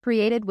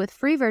Created with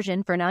free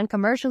version for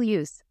non-commercial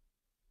use.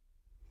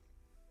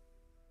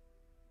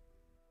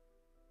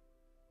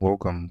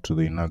 Welcome to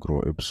the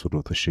inaugural episode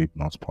of the Shape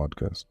Notes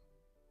podcast,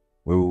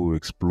 where we will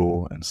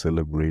explore and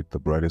celebrate the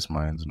brightest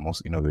minds and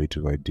most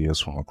innovative ideas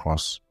from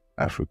across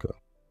Africa.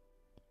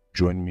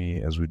 Join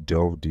me as we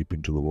delve deep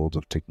into the worlds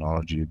of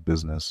technology,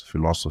 business,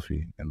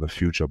 philosophy, and the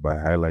future by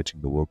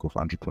highlighting the work of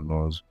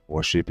entrepreneurs who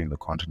are shaping the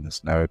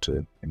continent's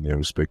narrative in their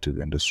respective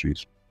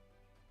industries.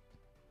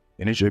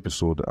 In each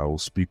episode, I will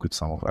speak with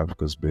some of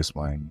Africa's best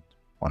minds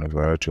on a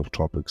variety of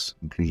topics,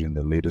 including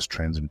the latest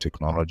trends in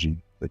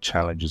technology, the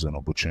challenges and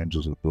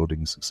opportunities of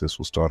building a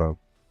successful startup,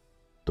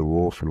 the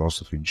role of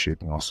philosophy in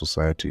shaping our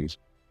societies,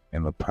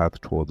 and the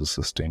path towards a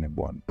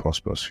sustainable and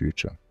prosperous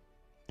future.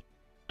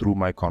 Through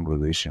my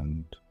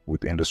conversations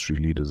with industry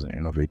leaders and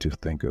innovative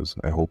thinkers,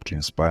 I hope to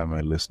inspire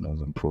my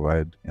listeners and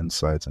provide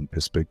insights and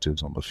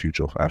perspectives on the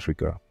future of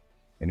Africa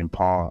and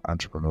empower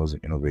entrepreneurs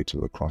and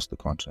innovators across the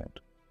continent.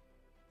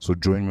 So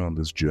join me on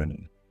this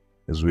journey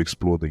as we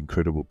explore the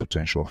incredible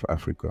potential of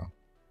Africa,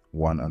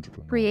 one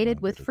entrepreneur. Created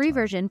with free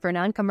version for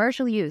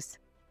non-commercial use.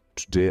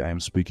 Today I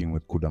am speaking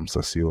with Kuda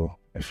Musasiwa,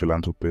 a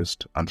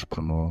philanthropist,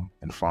 entrepreneur,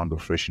 and founder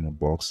of Fresh in a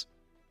Box,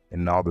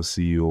 and now the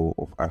CEO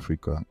of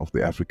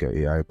the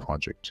AfricAi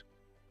project,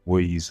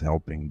 where he's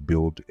helping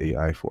build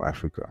AI for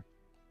Africa.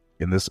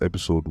 In this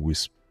episode,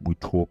 we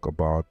talk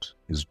about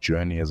his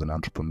journey as an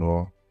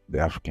entrepreneur, the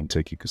African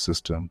tech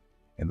ecosystem,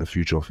 and the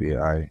future of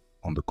AI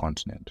on the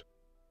continent.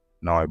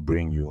 Now I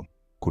bring you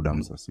Kuda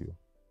Musasiwa.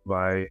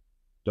 By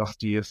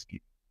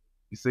Dostoevsky.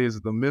 He says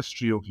the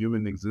mystery of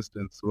human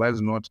existence lies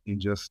not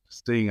in just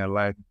staying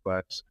alive,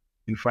 but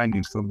in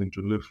finding something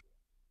to live for.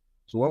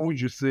 So what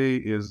would you say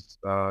is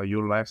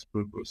your life's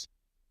purpose?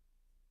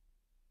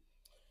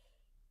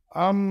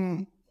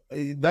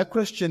 That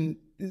question,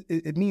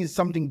 it means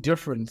something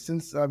different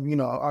since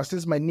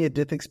my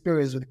near-death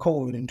experience with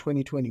COVID in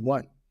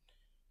 2021.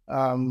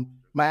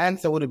 My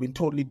answer would have been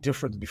totally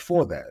different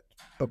before that,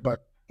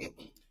 but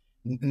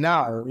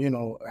now,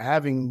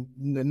 having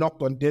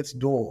knocked on death's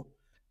door,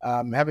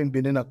 having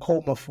been in a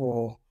coma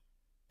for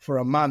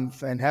a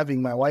month, and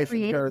having my wife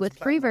Created with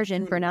free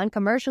version for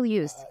non-commercial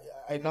use.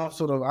 I now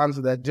sort of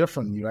answer that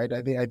differently, right?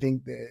 I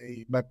think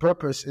my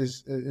purpose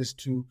is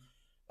to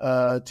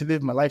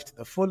live my life to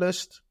the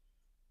fullest,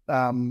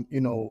 and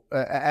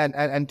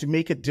to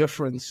make a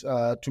difference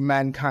to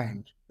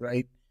mankind,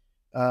 right?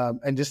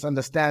 And just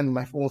understand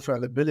my full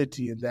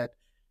fallibility, and that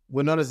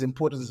we're not as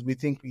important as we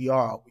think we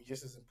are. We're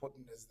just as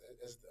important as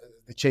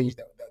the change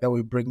that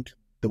we bring to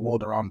the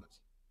world around us.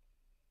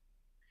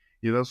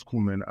 Yeah, that's cool,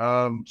 man.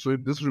 So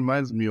this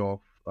reminds me of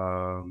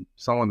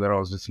someone that I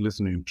was just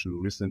listening to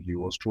recently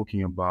was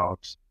talking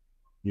about,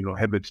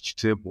 Herbert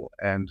Chitebo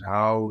and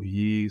how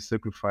he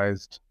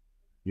sacrificed,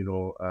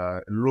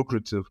 a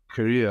lucrative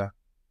career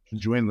to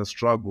join the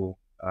struggle,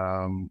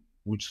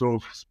 which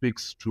sort of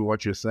speaks to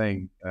what you're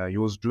saying. He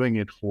was doing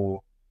it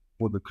for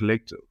the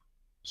collective.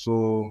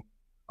 So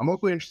I'm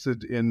also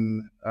interested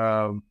in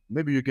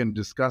maybe you can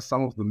discuss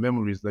some of the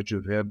memories that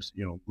you've had,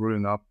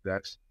 growing up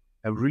that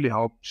have really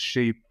helped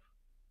shape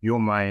your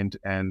mind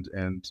and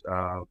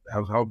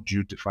have helped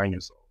you define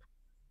yourself.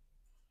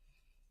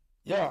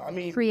 Yeah, I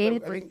mean,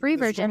 Created with free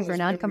version for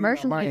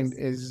non-commercial use.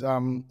 Is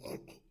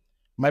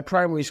my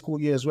primary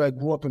school years where I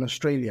grew up in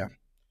Australia,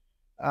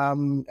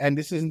 and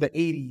this is in the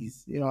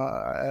 80s.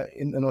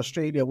 In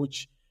Australia,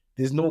 which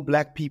there's no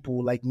black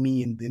people like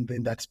me in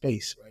that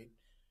space, right?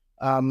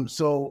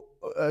 So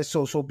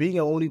being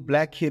an only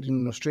black kid in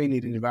an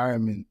Australian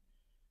environment,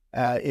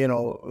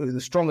 the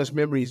strongest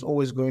memory is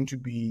always going to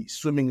be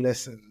swimming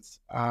lessons,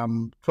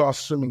 class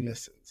swimming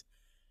lessons,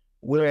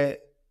 where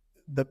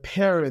the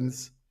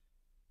parents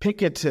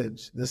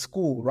picketed the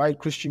school, right? A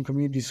Christian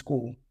community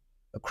school,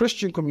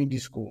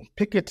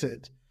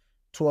 picketed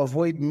to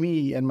avoid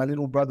me and my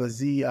little brother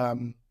Z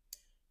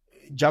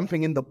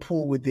jumping in the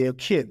pool with their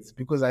kids,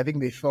 because I think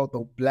they felt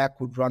the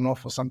black would run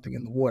off or something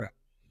in the water.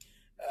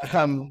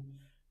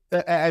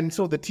 And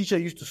so the teacher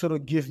used to sort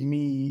of give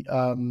me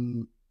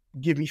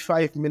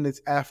 5 minutes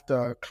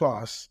after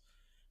class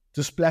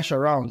to splash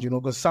around,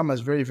 because summer is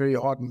very, very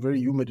hot and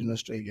very humid in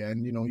Australia.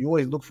 And, you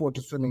always look forward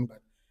to swimming,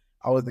 but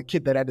I was the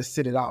kid that had to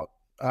sit it out,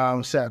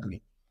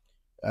 sadly.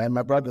 And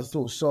my brother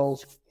too. So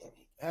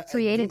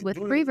Created with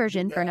free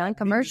version for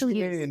non-commercial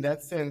use. In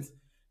that sense,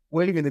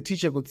 where even the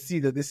teacher could see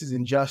that this is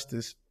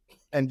injustice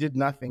and did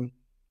nothing.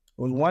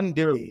 It was one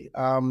day,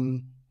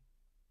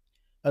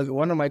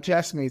 one of my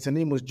classmates, her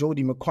name was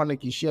Jodie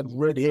McConaughey. She had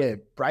red hair,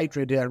 bright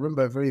red hair. I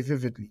remember very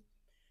vividly.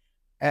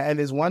 And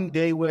there's one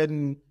day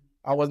when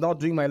I was now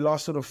doing my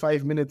last sort of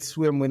 5 minute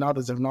swim when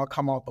others have now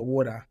come out the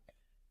water.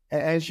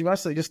 And she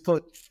must have just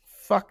thought,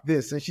 fuck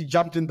this. And she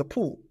jumped in the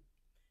pool.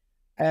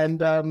 And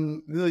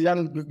this is a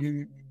young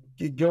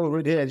girl with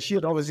red hair. She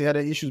had obviously had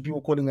issues,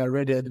 people calling her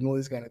redhead and all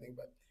this kind of thing.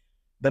 But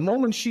the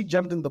moment she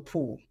jumped in the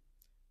pool,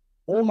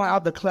 all my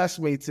other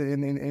classmates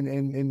in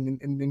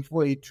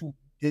 482,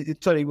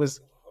 it was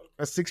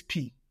a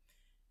 6P.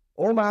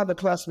 All my other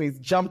classmates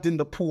jumped in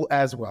the pool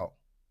as well.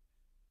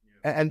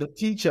 And the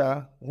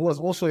teacher, who was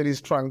also in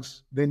his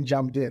trunks, then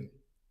jumped in.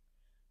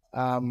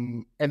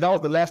 And that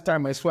was the last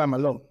time I swam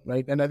alone,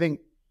 right? And I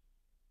think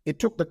it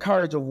took the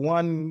courage of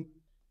one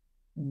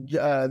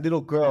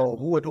little girl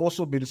who had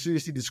also been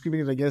seriously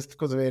discriminated against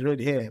because of her red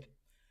hair.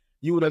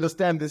 You would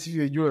understand this if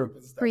you're in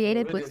Europe.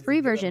 Created with free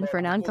version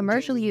for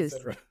non-commercial use.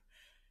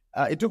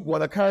 It took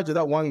the courage of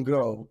that one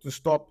girl to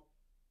stop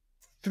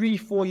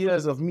 3-4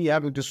 years of me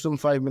having to swim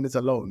 5 minutes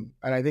alone.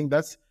 And I think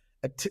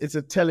it's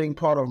a telling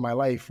part of my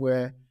life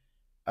where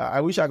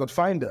I wish I could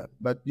find her.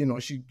 But,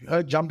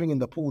 her jumping in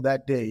the pool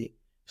that day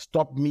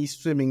stopped me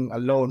swimming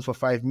alone for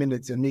 5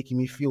 minutes and making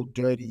me feel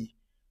dirty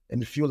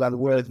and feel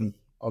unworthy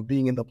of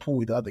being in the pool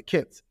with other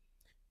kids.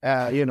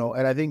 And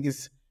I think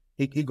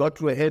it got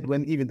to a head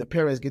when even the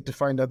parents get to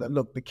find out that,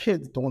 look, the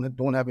kids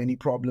don't have any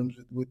problems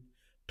with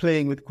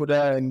playing with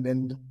Kuda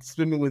and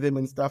swimming with him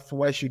and stuff.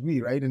 Why should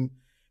we, right? And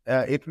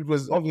it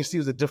was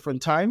a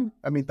different time.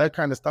 I mean, that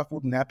kind of stuff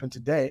wouldn't happen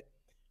today.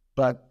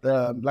 But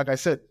like I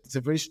said, it's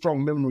a very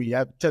strong memory.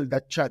 I tell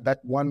that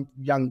one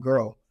young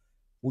girl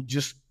who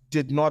just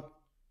did not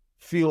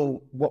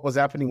feel what was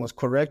happening was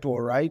correct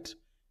or right,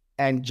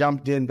 and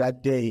jumped in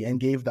that day and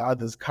gave the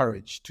others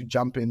courage to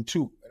jump in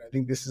too. And I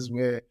think this is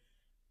where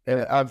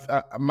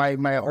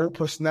my whole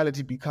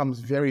personality becomes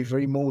very,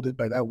 very molded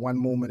by that one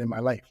moment in my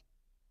life.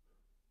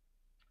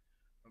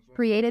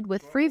 Created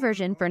with free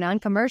version for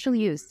non-commercial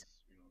use.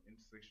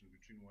 Intersection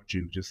between what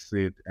you just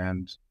said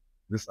and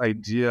this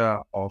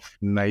idea of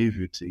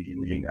naivety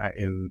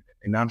in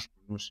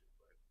entrepreneurship.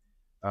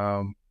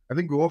 I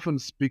think we often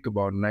speak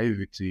about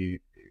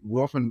naivety. We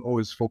often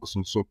always focus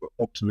on sort of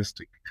the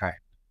optimistic kind,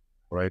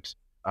 right?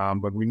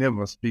 But we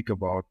never speak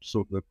about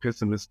sort of the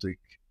pessimistic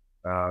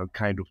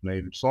kind of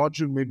naivety. So I'd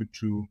you maybe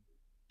to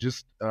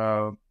just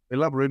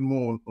elaborate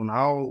more on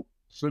how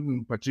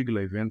certain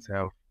particular events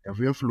have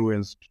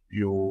influenced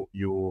your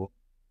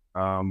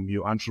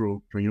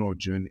entrepreneurial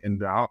journey,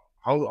 and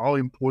how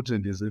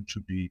important is it to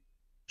be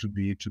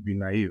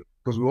naive?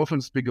 Because we often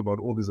speak about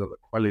all these other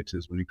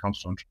qualities when it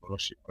comes to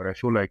entrepreneurship, but I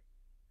feel like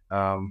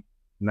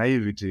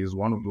naivety is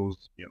one of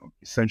those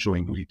essential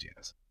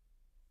ingredients.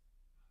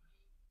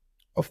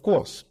 Of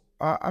course,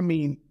 I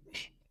mean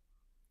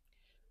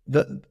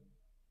the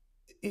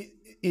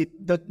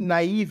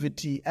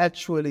naivety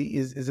actually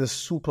is a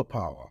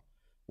superpower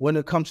when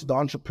it comes to the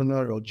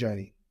entrepreneurial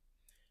journey.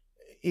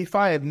 If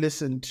I had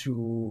listened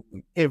to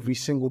every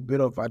single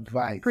bit of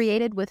advice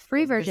created with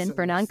free version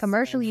for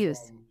non-commercial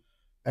use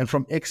and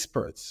from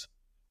experts,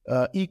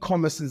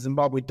 e-commerce in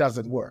Zimbabwe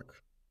doesn't work,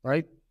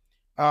 right?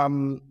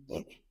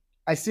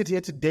 I sit here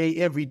today,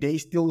 every day,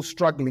 still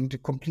struggling to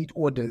complete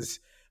orders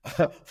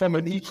from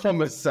an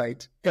e-commerce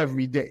site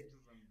every day,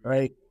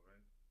 right?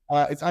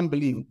 It's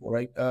unbelievable,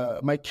 right?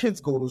 My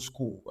kids go to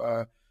school.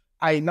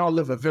 I now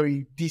live a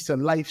very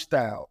decent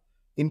lifestyle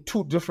in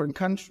 2 different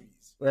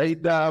countries,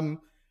 right?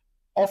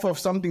 Off of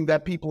something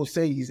that people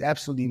say is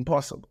absolutely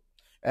impossible,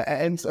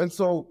 and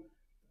so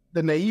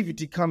the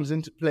naivety comes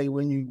into play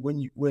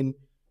when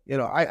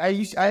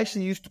I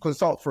actually used to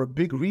consult for a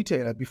big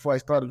retailer before I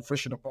started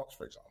Fresh in a Box,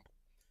 for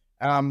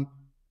example.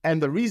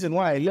 And the reason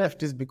why I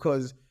left is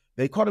because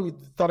the economy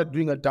started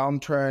doing a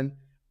downturn.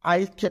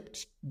 I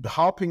kept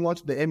harping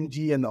onto the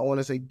MD and the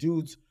owner, say,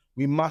 dudes,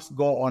 we must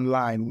go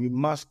online. We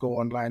must go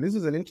online. This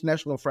is an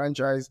international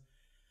franchise.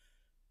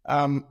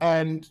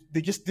 And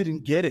they just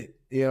didn't get it,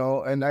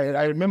 and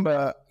I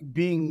remember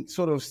being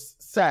sort of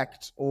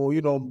sacked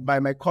or, by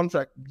my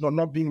contract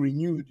not being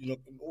renewed, in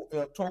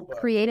October.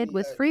 Created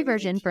with free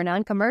version for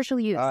non-commercial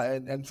use.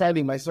 And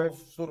finding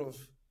myself sort of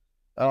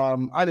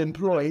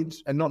unemployed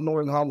and not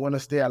knowing how I'm going to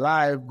stay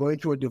alive, going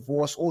through a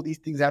divorce, all these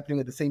things happening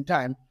at the same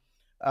time.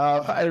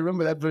 I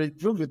remember that very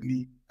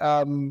vividly.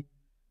 And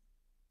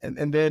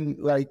then,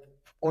 like,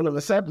 all of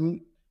a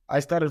sudden, I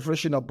started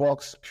Fresh in a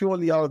Box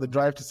purely out of the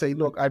drive to say,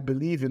 look, I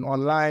believe in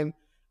online.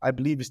 I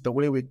believe it's the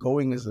way we're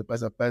going as a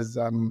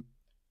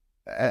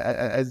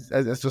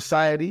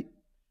society.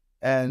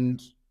 And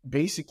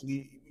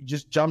basically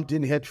just jumped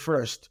in head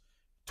first,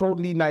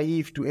 totally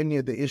naive to any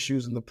of the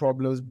issues and the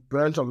problems,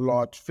 burnt a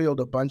lot, failed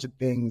a bunch of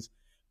things.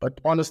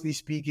 But honestly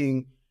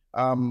speaking,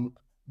 the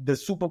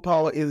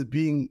superpower is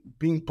being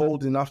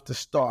bold enough to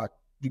start,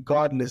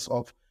 regardless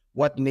of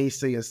what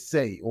naysayers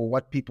say or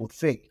what people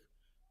think.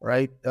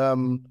 Right?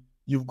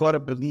 You've got to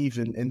believe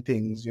in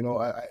things.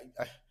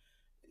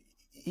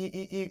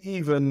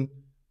 Even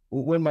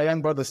when my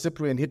young brother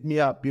Cyprian hit me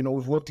up,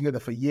 we've worked together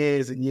for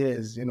years and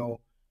years.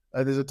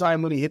 There's a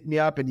time when he hit me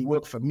up and he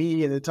worked for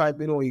me, and the time,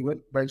 he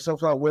went by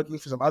himself out working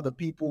for some other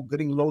people,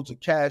 getting loads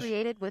of cash.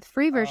 Created with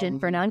free version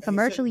for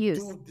non-commercial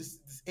use. Dude, this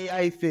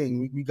AI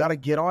thing, we got to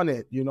get on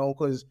it,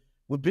 because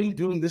we've been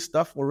doing this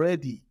stuff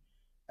already.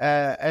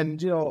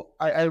 And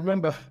I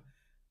remember.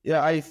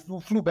 Yeah, I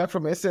flew back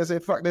from SA and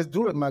said, fuck, let's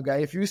do it, my guy.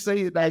 If you say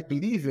it, I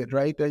believe it,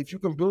 right? If you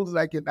can build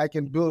it, I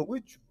can build it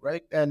with you,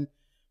 right? And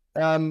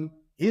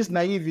his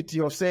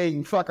naivety of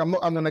saying, fuck, I'm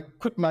going to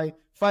quit my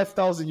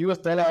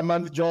 $5,000 a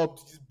month job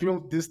to just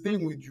build this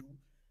thing with you.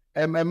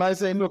 And my man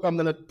saying, look, I'm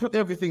going to put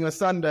everything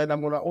asunder and I'm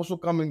going to also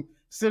come and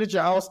sit at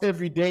your house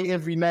every day,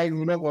 every night, and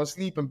we're not going to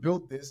sleep and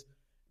build this.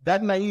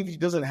 That naivety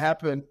doesn't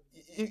happen.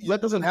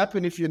 That doesn't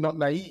happen if you're not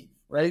naive,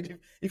 right?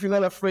 If you're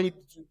not afraid,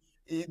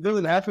 it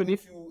doesn't happen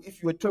if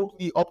you are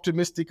totally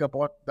optimistic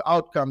about the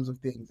outcomes of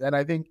things. And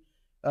I think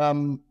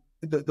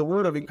the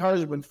word of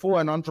encouragement for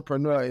an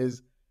entrepreneur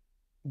is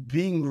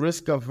being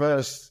risk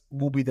averse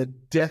will be the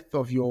death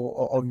of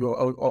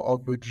your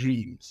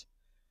dreams,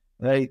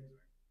 right?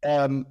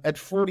 At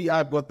 40,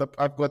 I've got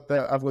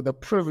the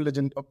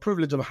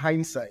privilege of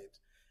hindsight,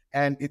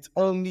 and it's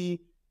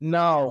only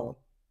now,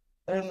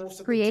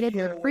 almost Created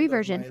with free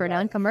version for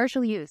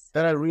non-commercial use,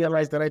 that I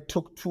realized that I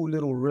took too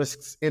little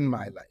risks in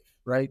my life,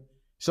 right?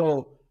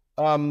 So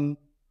I've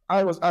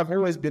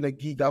always been a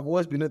geek. I've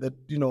always been at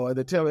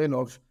the tail end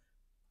of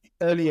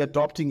early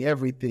adopting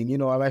everything.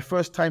 My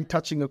first time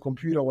touching a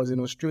computer was in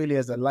Australia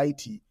as a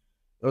lighty.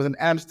 It was an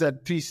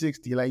Amstrad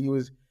 360.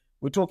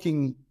 We're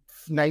talking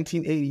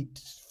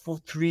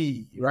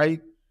 1983, right?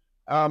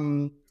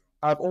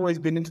 I've always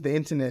been into the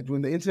internet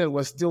when the internet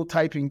was still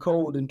typing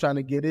code and trying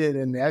to get in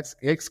and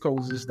X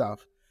codes and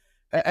stuff.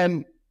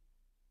 And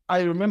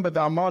I remember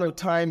the amount of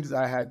times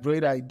I had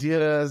great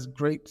ideas,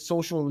 great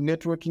social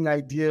networking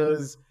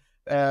ideas,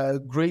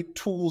 great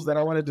tools that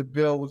I wanted to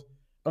build.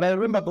 But I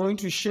remember going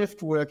to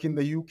shift work in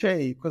the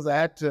UK because I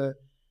had to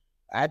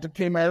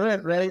pay my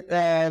rent, right?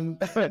 And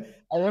I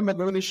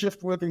remember going to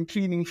shift work and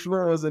cleaning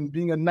floors and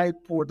being a night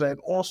porter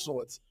and all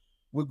sorts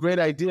with great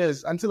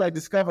ideas, until I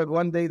discovered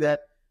one day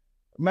that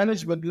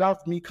management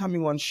loved me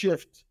coming on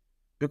shift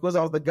because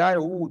I was the guy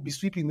who would be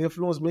sweeping their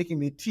floors, making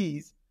their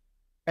teas,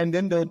 and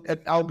then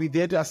I'll be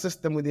there to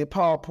assist them with their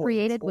PowerPoint.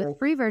 Created with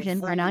free version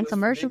for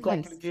non-commercial use.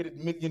 Complicated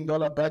 $1 million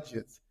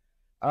budgets.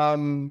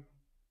 And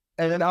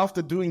then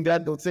after doing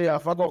that, they'll say, I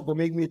forgot to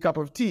make me a cup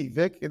of tea,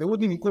 Vic. And they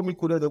wouldn't even call me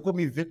Kuda, they'll call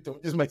me Victor,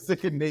 which is my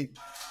second name.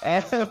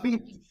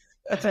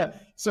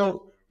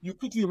 So you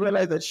quickly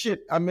realize that,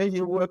 shit, I'm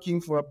here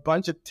working for a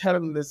bunch of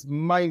talentless,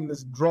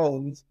 mindless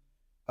drones.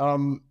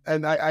 And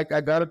I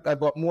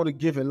got more to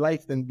give in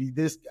life than be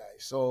this guy.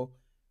 So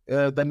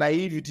the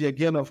naivety,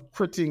 again, of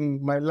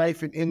quitting my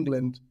life in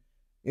England,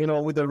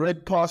 with a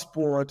red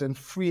passport and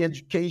free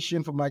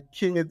education for my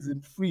kids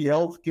and free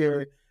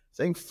healthcare,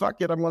 saying, fuck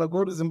it, I'm going to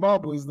go to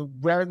Zimbabwe. It's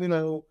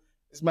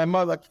my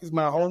mother, it's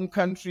my home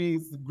country,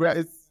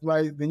 it's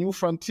the new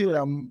frontier.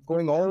 I'm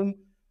going home,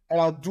 and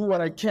I'll do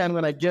what I can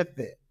when I get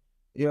there.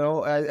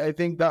 I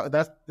think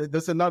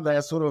that's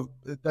another sort of,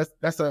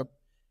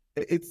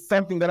 it's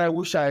something that I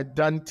wish I had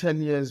done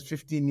 10 years,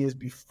 15 years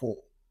before.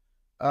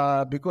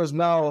 Because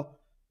now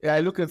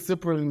I look at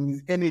Cyprian and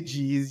his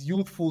energy, his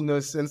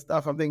youthfulness and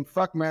stuff. I'm thinking,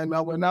 fuck, man,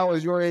 when I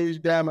was your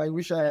age, damn, I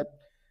wish I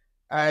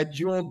had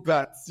your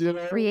guts,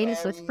 Created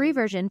with free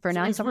version for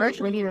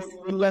non-commercial use.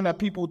 We learn that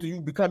people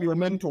to become your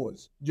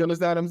mentors. Do you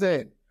understand what I'm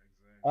saying?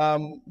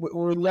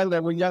 We learn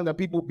that when younger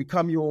people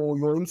become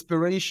your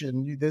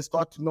inspiration, they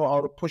start to know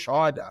how to push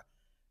harder.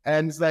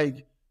 And it's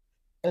like,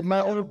 at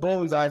my own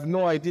bones, I have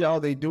no idea how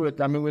they do it.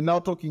 I mean, we're now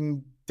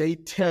talking day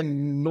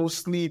 10, no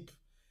sleep.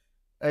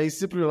 He's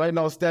simply right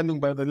now standing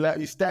by the lab.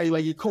 He's standing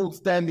like, you're cold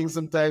standing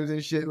sometimes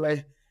and shit.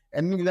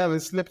 And we haven't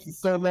slept in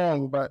so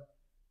long. But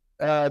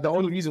the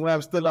only reason why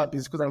I'm still up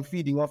is because I'm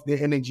feeding off their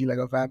energy like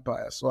a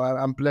vampire. So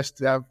I'm blessed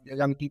to have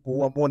young people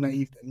who are more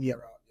naive than me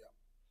around. Yeah.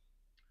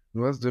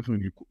 No, that's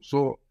definitely cool.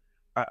 So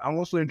I'm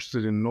also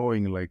interested in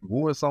knowing,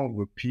 who were some of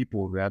the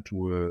people that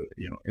were,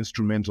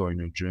 instrumental in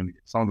your journey?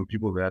 Some of the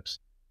people that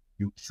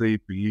you say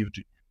believed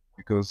you,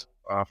 because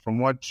from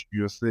what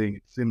you're saying,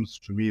 it seems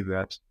to me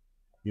that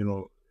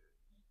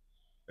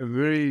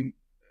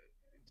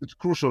it's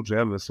crucial to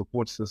have a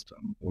support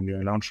system when you're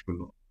an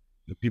entrepreneur.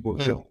 The people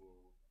that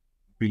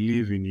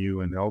believe in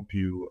you and help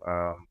you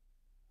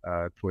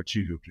to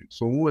achieve your dreams.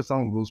 So who are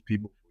some of those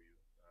people for you?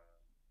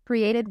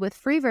 Created with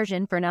free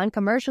version for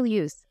non-commercial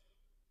use.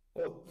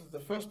 Well, the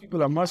first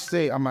people I must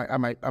say are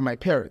my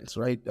parents,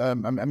 right? I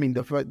mean,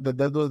 those are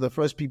the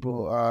first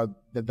people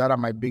that are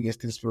my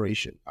biggest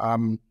inspiration.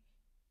 This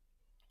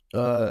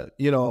is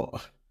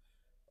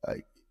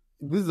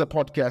a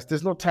podcast.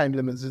 There's no time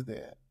limits, is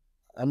there?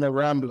 I'm a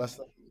rambler.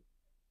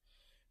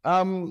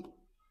 I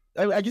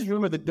just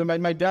remember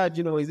that my dad,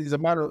 is a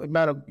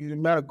man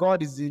of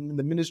God. He's in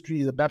the ministry.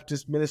 He's a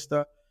Baptist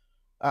minister.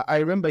 I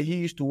remember he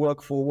used to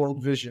work for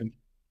World Vision.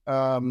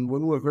 When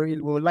we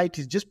were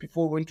lighties just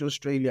before we went to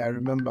Australia, I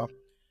remember.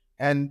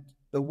 And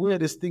the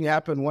weirdest thing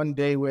happened one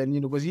day when,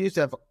 because he used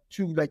to have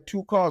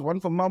two cars, one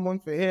for mom, one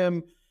for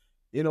him.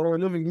 We're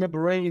living in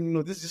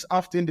Zimbabwean, this is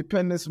after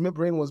independence.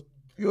 Zimbabwean was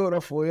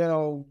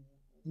beautiful,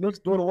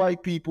 next door to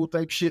white people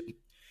type shit.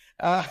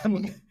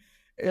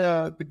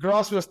 The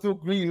grass was still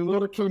green,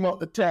 water came out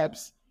the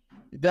taps.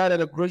 Dad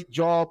had a great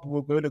job. We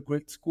were going to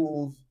great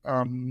schools,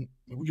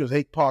 which was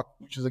Hake Park,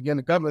 which was, again,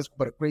 a government school,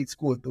 but a great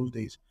school at those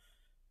days.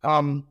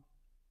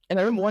 And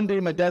I remember one day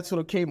my dad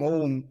sort of came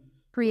home.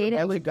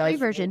 Created with free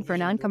version for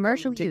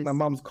non-commercial use. Take my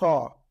mom's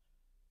car.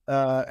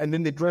 And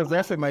then they drove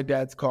off in my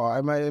dad's car.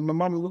 And my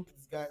mom looked at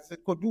this guy and said,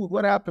 "Oh, dude,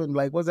 what happened?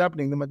 What's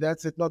happening?" Then my dad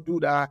said, "No,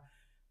 dude, I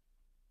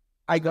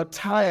got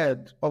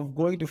tired of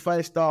going to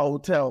 5-star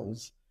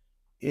hotels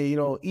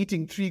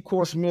eating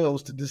 3-course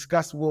meals to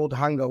discuss world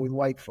hunger with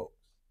white folks.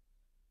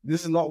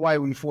 This is not why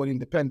we fought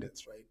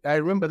independence, right? I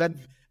remember that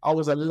I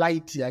was a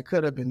lighty. I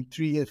could have been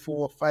 3,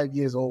 4, 5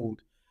 years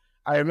old.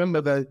 I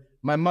remember the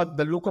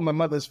look on my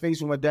mother's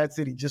face when my dad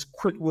said he just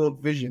quit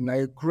World Vision.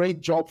 A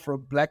great job for a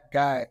black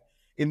guy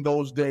in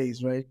those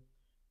days, right?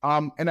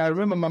 And I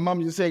remember my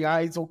mom just saying,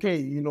 it's okay,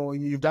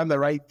 you've done the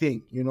right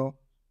thing, you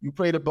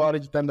prayed about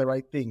it, you've done the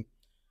right thing.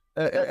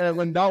 And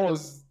when that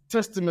was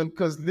testament,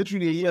 because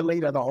literally a year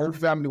later, the whole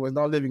family was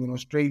now living in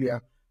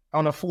Australia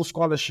on a full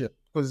scholarship,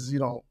 because,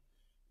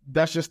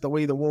 that's just the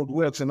way the world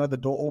works. Another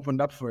door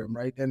opened up for him,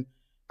 right? And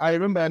I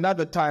remember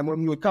another time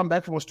when we would come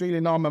back from Australia.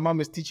 Now my mom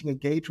is teaching a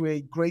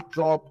Gateway, great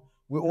job.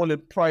 We're all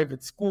in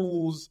private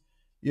schools.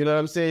 You know what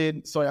I'm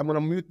saying? Sorry, I'm going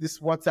to mute this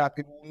WhatsApp.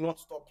 It will not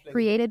stop playing.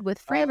 Created with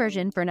free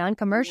version for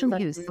non-commercial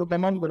use. My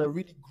mom got a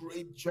really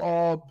great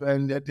job,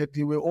 and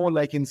we're all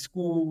like in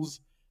schools.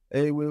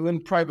 We were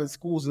in private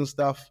schools and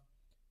stuff.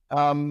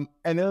 And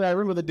then I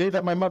remember the day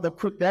that my mother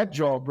quit that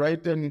job,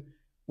 right? And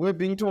we're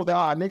being told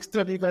that next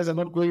term you guys are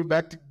not going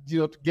back to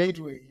to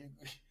Gateway.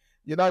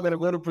 You're not going to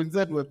go to Prince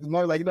Edward. It's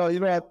not like,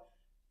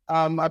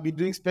 I've been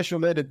doing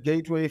special ed at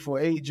Gateway for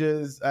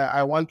ages.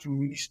 I want to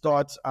really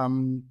start. I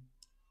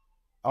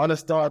want to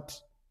start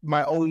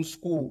my own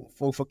school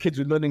for kids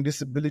with learning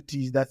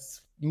disabilities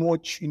that's more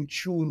in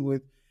tune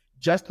with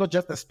not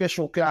just a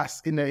special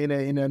class in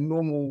a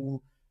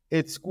normal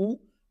ed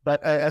school, but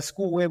a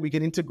school where we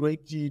can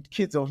integrate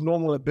kids of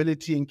normal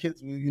ability and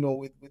kids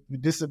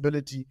with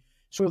disability,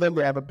 so that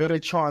we have a better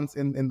chance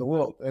in the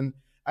world. And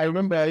I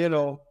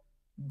remember,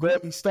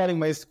 starting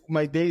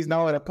my days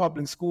now at a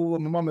public school.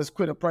 My mom has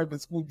quit a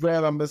private school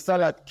driver. I'm a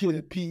salad kid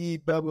at PE,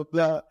 blah, blah,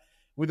 blah,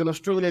 with an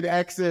Australian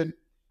accent.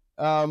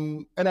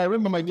 And I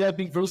remember my dad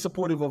being very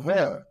supportive of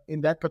her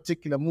in that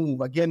particular move,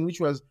 again, which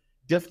was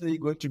definitely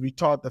going to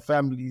retard the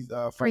family's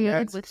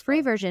Created with free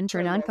version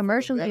for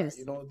non-commercial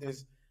use.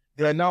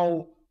 There are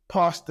now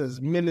pastors,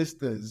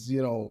 ministers,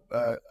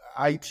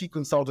 IT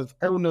consultants,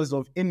 owners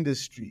of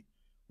industry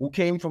who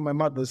came from my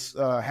mother's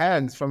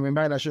hands from the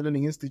International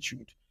Learning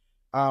Institute,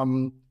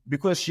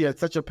 because she had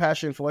such a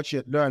passion for what she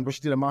had learned, but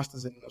she did a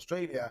master's in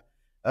Australia,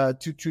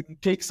 to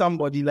take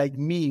somebody like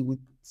me with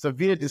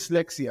severe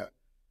dyslexia.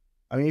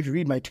 I mean, if you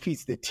read my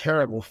tweets, they're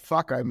terrible.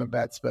 Fuck, I'm a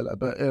bad speller,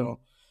 but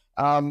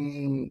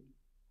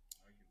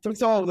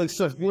takes all like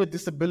severe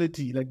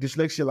disability, like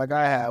dyslexia, like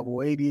I have,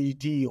 or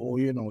ADHD,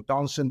 or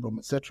Down syndrome,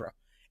 etc.,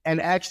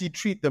 and actually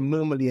treat them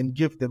normally and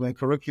give them a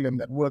curriculum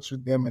that works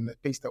with them and a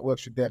pace that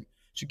works with them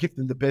to give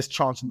them the best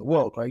chance in the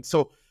world, right?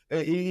 So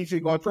if you're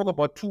going to talk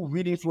about two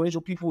really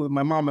influential people,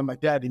 my mom and my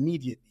dad,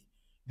 immediately,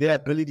 their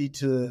ability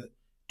to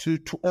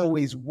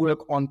always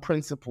work on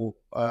principle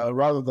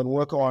rather than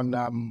work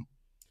on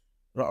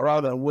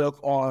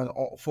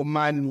for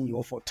money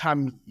or for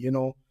tummy,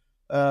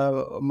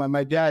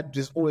 my dad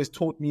just always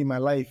taught me in my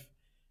life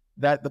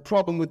that the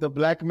problem with the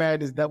black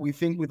man is that we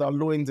think with our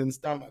loins and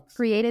stomachs.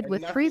 Created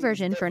with free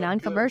version for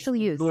non-commercial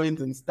use.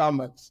 Loins and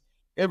stomachs.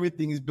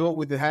 Everything is built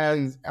with the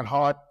hands and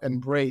heart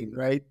and brain,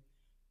 right?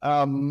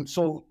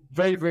 So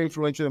very, very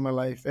influential in my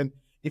life. And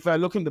if I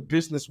look in the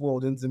business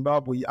world in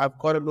Zimbabwe, I've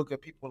got to look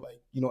at people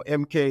like,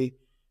 MK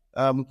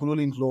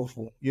Nkululi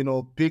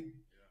Ndlovu, big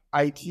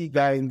IT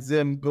guy in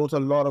Zim, built a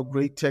lot of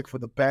great tech for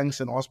the banks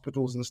and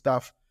hospitals and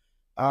stuff.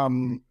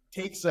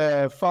 Takes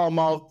a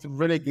foul-mouthed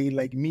renegade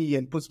like me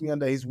and puts me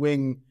under his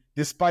wing,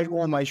 despite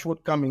all my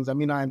shortcomings. I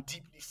mean, I am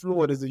deeply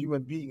flawed as a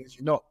human being, as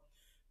you know.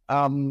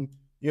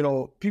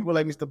 People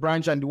like Mr.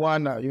 Branch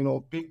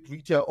Andiwana, big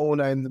retail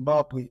owner in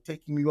Zimbabwe,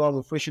 taking me out of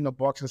the fresh in a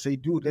box and say,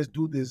 dude, let's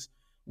do this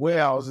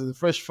warehouse, the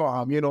fresh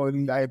farm,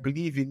 I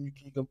believe in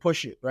you can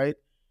push it, right?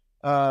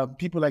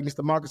 People like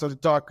Mr. Marcus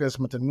Otakas,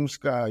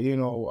 Matanuska,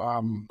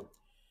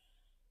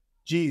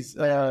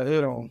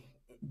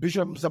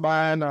 Bishop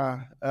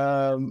Sabana,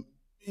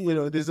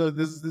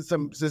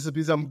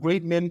 there's some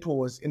great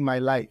mentors in my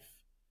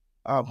life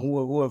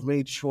who have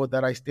made sure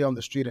that I stay on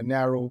the straight and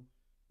narrow.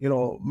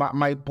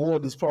 My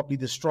board is probably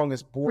the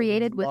strongest board.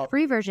 Created with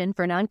free version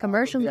for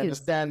non-commercial use. They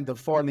understand the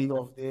folly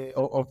of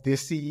their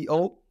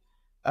CEO.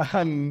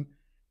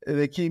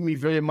 They keep me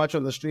very much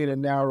on the straight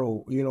and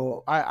narrow.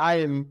 I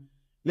am.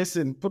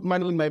 Listen, put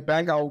money in my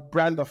bank. I'll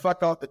brand the fuck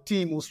out the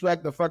team. We'll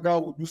swag the fuck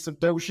out. We'll do some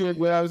dope shit.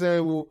 What I'm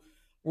saying,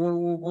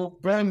 we'll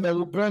burn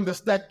the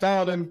stack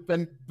down and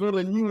build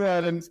a new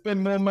one and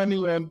spend more money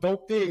on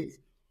dope things.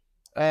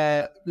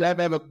 Have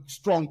a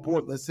strong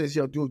board that says,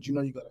 yo, dude, you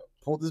gotta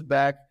hold this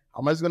back.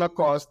 How much it's gonna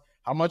cost?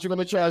 How much you're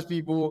gonna charge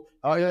people?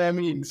 You know what I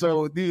mean?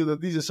 So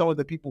these are some of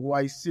the people who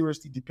I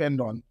seriously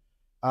depend on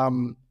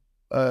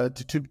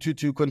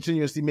to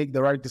continuously make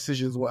the right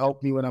decisions or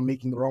help me when I'm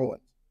making the wrong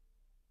ones.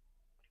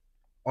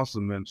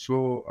 Awesome, man.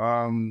 So,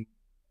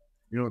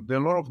 there are a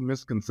lot of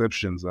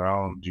misconceptions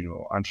around,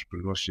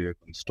 entrepreneurship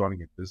and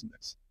starting a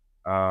business.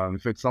 In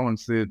fact, someone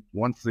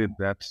once said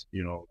that,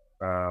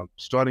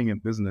 starting a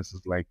business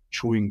is like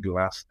chewing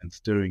glass and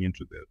staring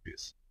into the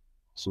abyss.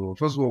 So,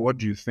 first of all, what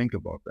do you think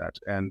about that?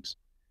 And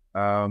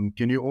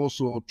Can you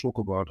also talk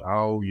about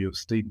how you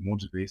stayed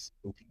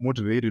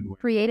motivated when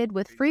Created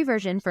with free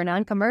version for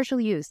non-commercial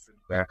use.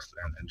 setbacks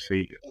and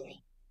failure?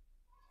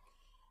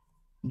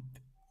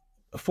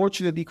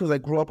 Fortunately, because I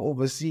grew up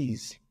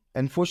overseas,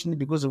 and fortunately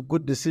because of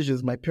good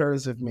decisions my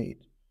parents have made.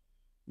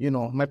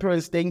 My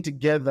parents staying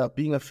together,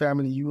 being a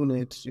family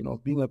unit,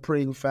 being a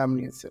praying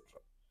family, etc.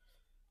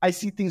 I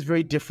see things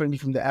very differently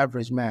from the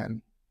average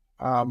man.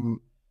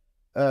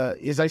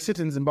 As I sit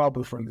in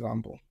Zimbabwe, for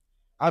example,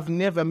 I've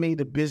never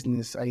made a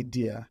business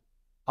idea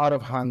out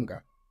of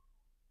hunger.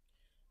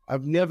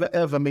 I've never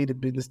ever made a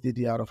business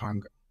idea out of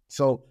hunger.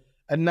 So,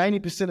 and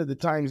 90% of the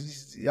times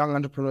these young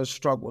entrepreneurs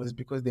struggle is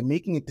because they're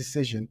making a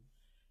decision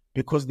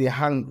because they're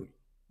hungry.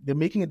 They're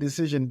making a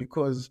decision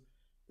because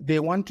they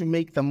want to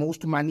make the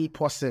most money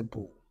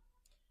possible,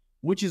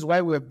 which is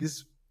why we have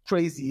this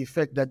crazy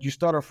effect that you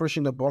start afresh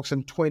in the box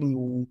and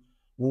 20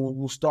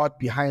 will start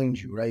behind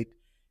you, right?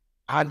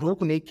 And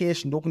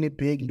cash,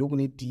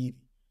 big, deep.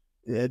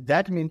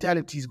 That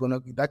mentality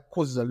that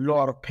causes a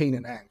lot of pain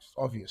and angst,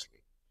 obviously.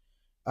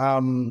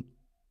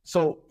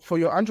 So for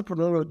your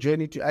entrepreneurial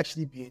journey to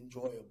actually be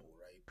enjoyable,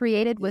 right?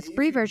 Created with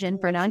free version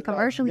for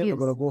non-commercial use. You're use.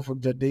 never going to go for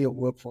the day of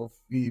work for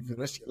the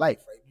rest of your life,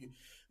 right?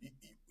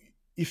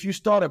 If you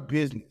start a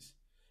business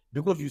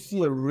because you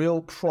see a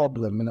real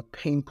problem and a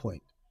pain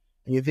point,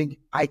 and you think,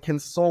 I can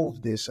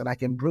solve this and I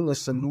can bring a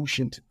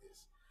solution to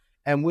this,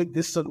 and with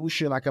this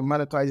solution, I can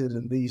monetize it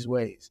in these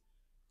ways,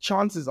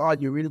 chances are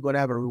you're really going to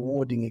have a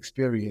rewarding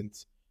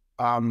experience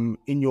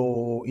in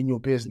your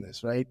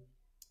business, right?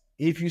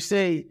 If you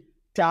say,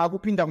 yeah,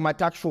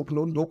 that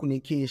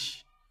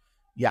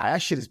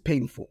shit is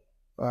painful.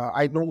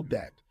 I know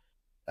that.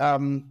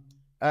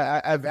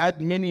 I've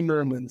had many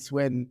moments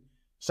when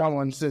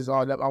someone says,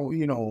 I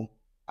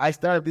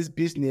started this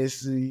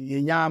business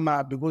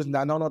because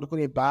now not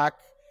going back.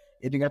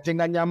 You did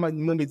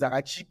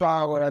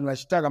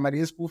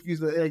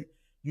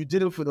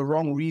it for the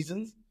wrong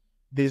reasons.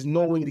 There's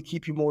no way to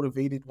keep you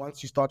motivated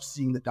once you start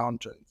seeing the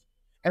downturns.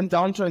 And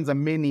downturns are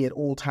many at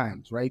all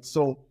times, right?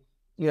 So,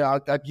 I'll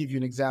give you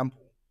an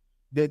example.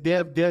 There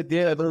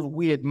are those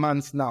weird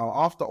months now.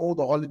 After all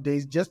the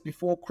holidays, just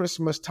before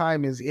Christmas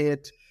time is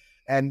it,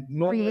 and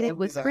created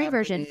with free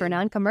version for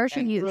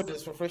non-commercial use.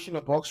 This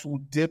professional box will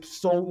dip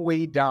so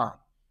way down,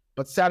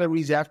 but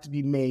salaries have to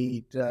be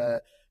made.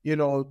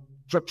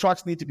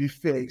 Trucks need to be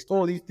fixed.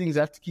 All these things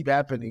have to keep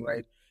happening,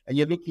 right? And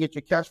you're looking at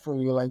your cash flow,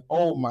 and you're like,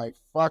 oh my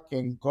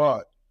fucking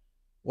God,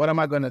 what am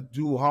I gonna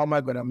do? How am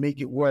I gonna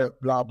make it work?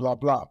 Blah blah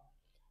blah.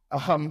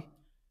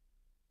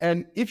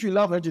 And if you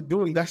love what you're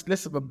doing, that's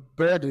less of a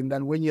burden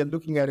than when you're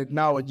looking at it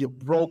now and you're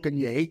broke and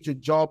you hate your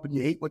job and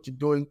you hate what you're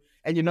doing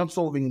and you're not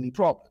solving any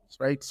problems,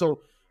 right?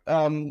 So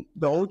the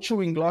whole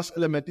chewing glass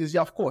element is,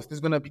 of course, there's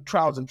going to be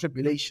trials and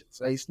tribulations,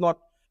 right? It's not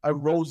a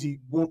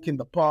rosy walk in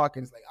the park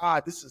and it's like,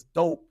 this is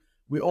dope.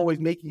 We're always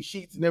making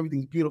sheets and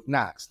everything's beautiful.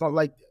 Nah, it's not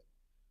like that.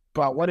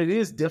 But what it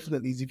is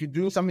definitely is if you're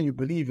doing something you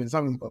believe in,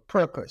 something with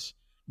purpose,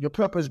 you're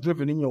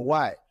purpose-driven in your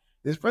why,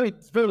 it's very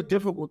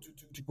difficult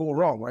to go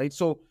wrong, right?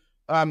 So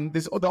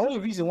the only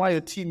reason why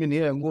your team in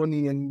here,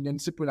 Ngoni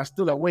and Cyprian, are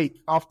still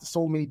awake after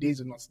so many days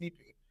of not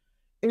sleeping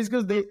is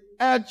because they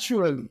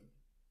actually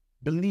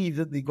believe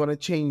that they're going to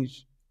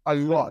change a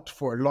lot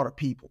for a lot of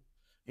people.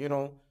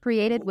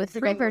 Created with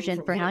free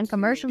version for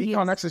non-commercial use. You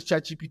can't access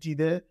ChatGPT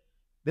there.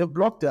 They've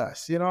blocked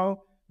us,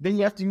 Then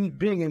you have to use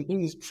Bing, and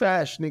Bing is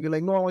trash, nigga.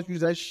 Like, no one wants to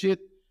use that shit.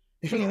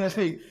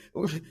 You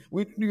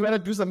gotta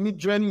do some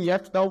mid-journey. You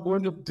have to now go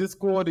into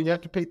Discord and you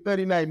have to pay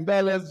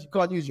 $39. You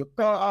can't use your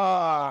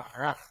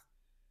car.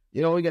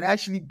 We can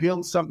actually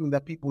build something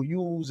that people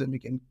use and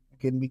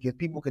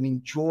people can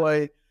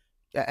enjoy,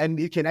 and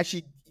it can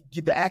actually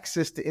give the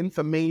access to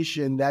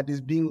information that is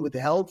being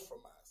withheld from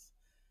us.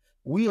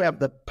 We have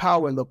the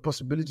power and the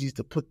possibilities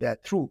to put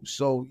that through.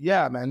 So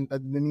yeah, man, I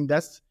mean,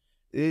 that's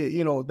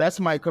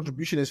my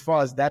contribution as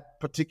far as that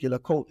particular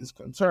quote is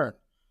concerned.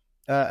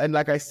 And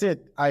like I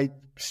said, I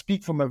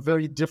speak from a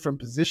very different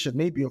position,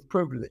 maybe of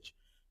privilege,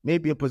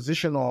 maybe a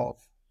position of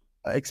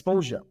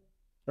exposure,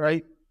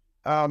 right?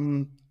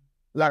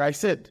 Like I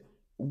said,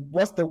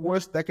 what's the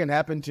worst that can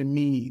happen to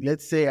me?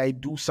 Let's say I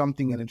do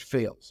something and it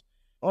fails.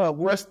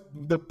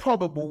 The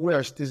probable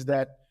worst is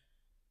that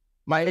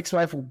my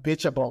ex-wife will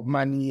bitch about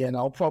money and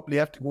I'll probably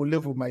have to go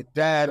live with my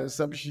dad or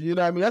some shit. You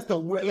know what I mean? That's the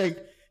worst thing.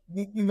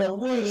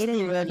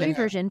 Free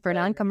version for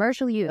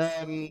non-commercial use.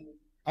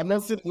 I'm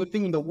not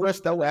thinking the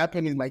worst that will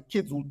happen is my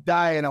kids will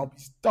die and I'll be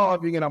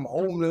starving and I'm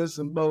homeless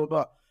and blah, blah,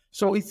 blah.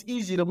 So it's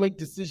easy to make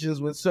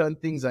decisions when certain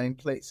things are in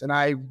place. And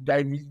I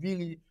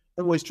really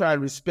always try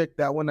and respect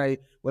that when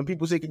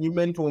people say, can you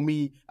mentor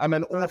me? I'm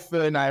an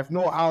orphan, I have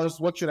no house,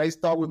 what should I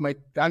start with my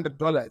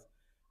 $100?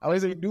 I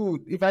always say,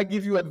 dude, if I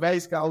give you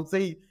advice, I'll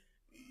say,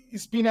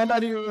 it's been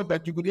another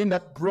that you could end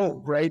up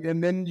broke, right?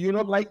 And then you're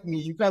not like me.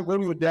 You can't go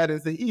to your dad and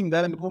say,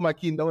 that and pull my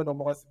kid down on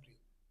my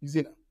you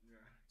see that?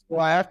 So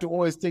I have to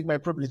always take my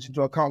privilege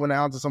into account when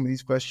I answer some of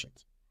these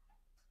questions.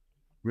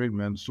 Great,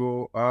 man.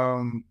 So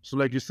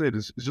like you said,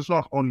 it's just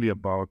not only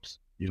about,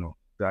 the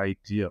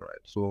idea, right?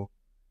 So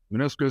The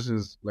next question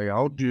is like,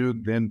 how do you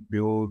then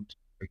build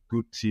a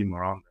good team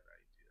around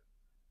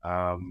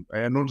that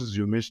idea? I noticed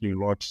you mentioning a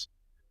lot.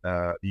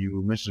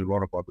 You mentioned a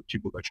lot about the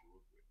people that you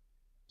work with.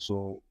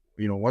 So,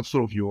 what's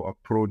sort of your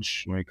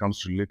approach when it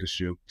comes to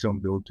leadership, team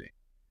building,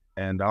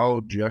 and how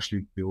do you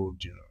actually build,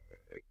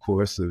 a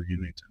cohesive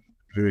unit and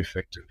very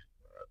effective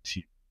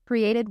team?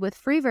 Created with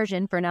free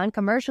version for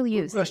non-commercial Good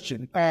use.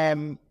 question.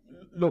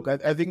 Look,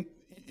 I think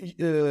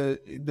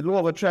the law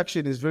of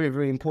attraction is very,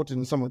 very important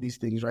in some of these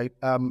things, right?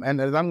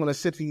 And as I'm going to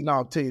sit here now,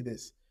 I'll tell you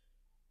this.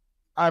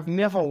 I've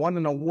never won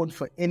an award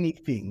for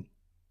anything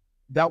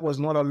that was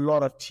not a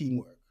lot of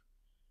teamwork.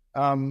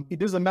 It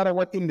doesn't matter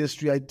what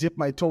industry I dip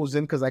my toes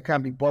in because I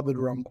can't be bothered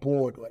or I'm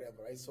bored, whatever,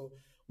 right? So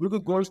we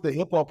could go into the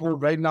hip-hop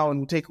world right now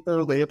and take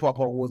all the hip-hop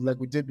awards like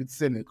we did with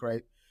Cynic,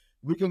 right?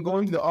 We can go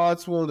into the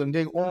arts world and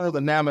take all the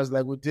NAMAs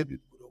like we did with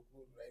Kuda,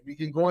 right? We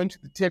can go into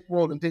the tech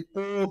world and take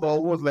all the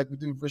awards like we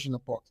did with Fresh in the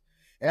Box.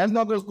 And that's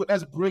not because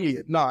that's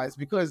brilliant. No, it's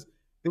because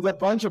there's a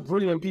bunch of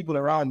brilliant people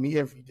around me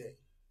every day,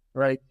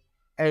 right?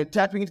 And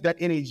tapping into that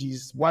energy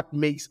is what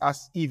makes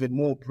us even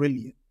more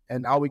brilliant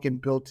and how we can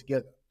build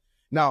together.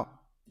 Now,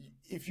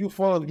 if you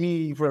followed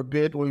me for a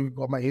bit or you've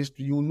got my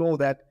history, you know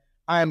that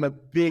I am a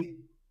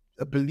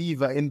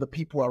believer in the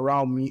people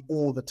around me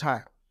all the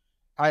time.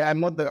 I'm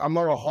not a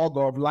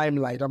hogger of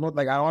limelight. I'm not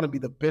like I want to be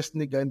the best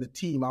nigga in the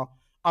team.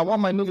 I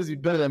want my niggas to be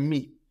better than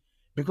me.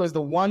 Because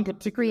the one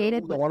particular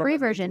Created with free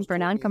version for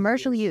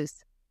non-commercial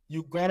use.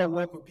 You gotta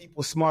work with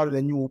people smarter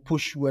than you, will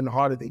push you and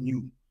harder than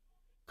you.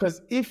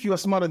 Because if you're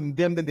smarter than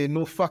them, then there's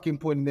no fucking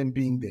point in them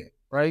being there,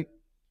 right?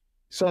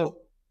 So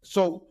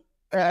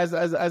as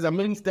a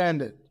main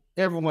standard,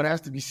 everyone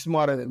has to be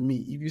smarter than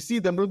me. If you see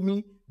them with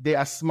me, they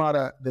are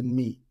smarter than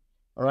me,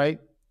 all right?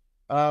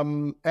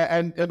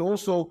 And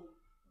also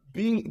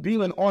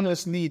being an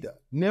honest leader.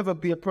 Never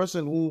be a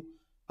person who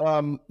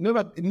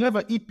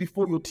never eat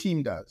before your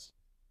team does.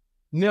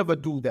 Never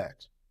do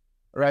that,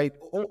 right?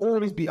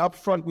 Always be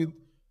upfront with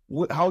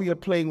how you're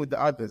playing with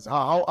the others,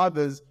 how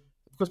others,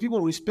 because people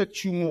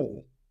respect you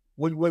more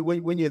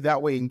when you're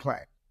that way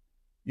inclined.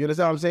 You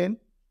understand what I'm saying?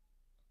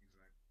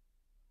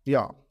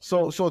 Yeah.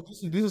 So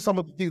these are some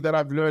of the things that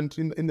I've learned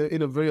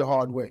in a very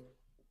hard way.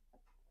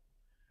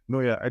 No,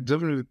 yeah, I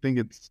definitely think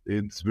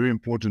it's very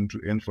important to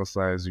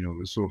emphasize,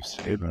 the sort of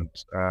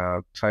servant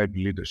type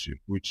leadership,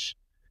 which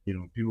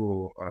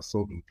people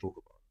seldom talk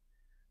about.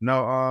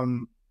 Now,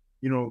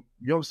 you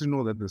obviously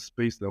know that the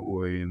space that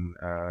we're in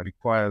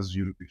requires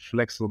you to be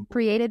flexible.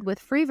 Created with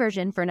free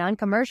version for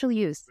non-commercial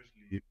use.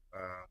 Especially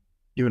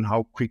given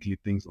how quickly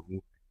things are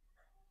moving.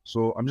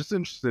 So I'm just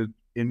interested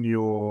in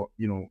your,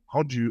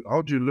 how do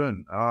you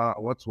learn?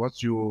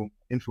 What's your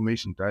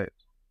information diet?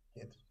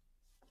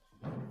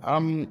 How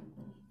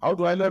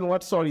do I learn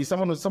what? Sorry,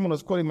 someone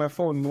was calling my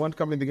phone and want to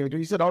come in the game.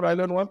 You said, how do I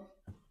learn what?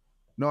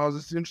 No, I was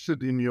just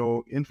interested in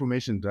your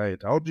information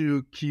diet. How do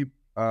you keep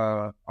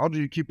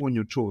on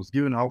your toes,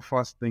 given how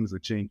fast things are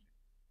changing?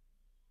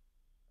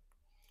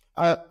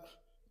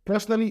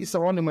 Personally,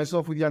 surrounding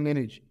myself with young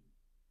energy.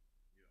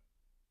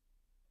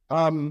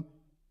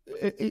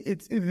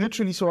 It's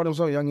literally surrounding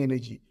myself with young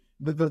energy.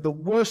 The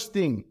worst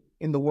thing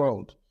in the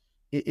world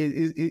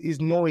is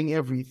knowing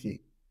everything.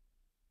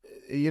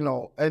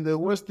 And the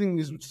worst thing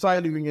is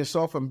siloing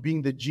yourself and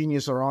being the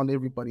genius around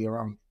everybody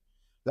around.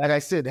 Like I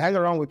said, hang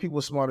around with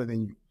people smarter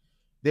than you.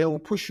 They will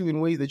push you in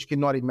ways that you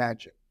cannot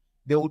imagine.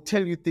 They will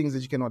tell you things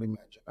that you cannot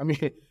imagine. I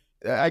mean,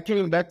 I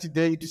came back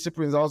today,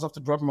 disciplines. I was have to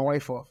drop my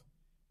wife off.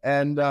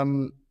 And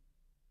I'm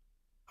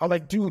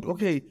like, dude,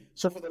 okay,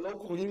 so for the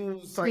local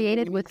news...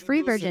 Created with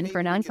free version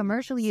for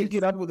non-commercial use.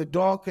 Get out with the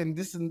dog and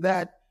this and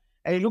that.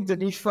 And he looked at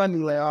me funny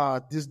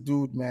like, this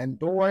dude, man,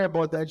 don't worry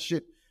about that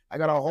shit. I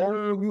got a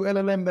whole new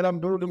LLM that I'm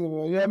building. You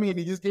know what I mean?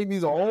 He just gave me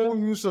a whole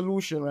new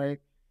solution, right?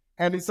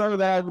 And it's something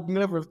that I would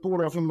never have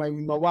thought of in my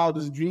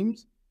wildest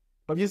dreams.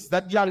 But yes,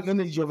 that young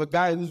energy of a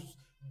guy who's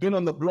been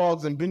on the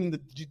blogs and been in the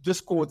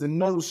Discords and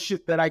knows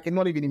shit that I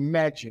cannot even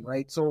imagine,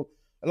 right? So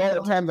a lot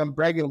of times I'm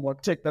bragging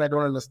about tech that I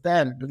don't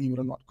understand, believe it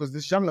or not, because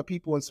there's younger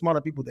people and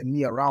smarter people than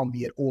me around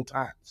me at all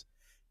times.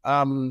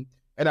 And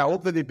I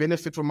hope that they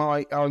benefit from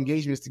our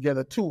engagements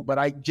together too. But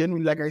I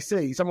genuinely, like I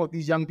say, some of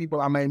these young people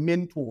are my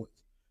mentors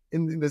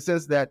in the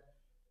sense that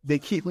they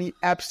keep me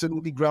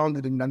absolutely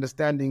grounded in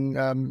understanding,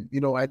 and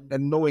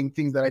knowing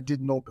things that I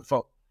didn't know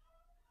before.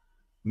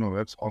 No,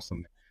 that's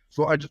awesome.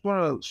 So I just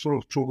want to sort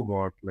of talk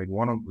about like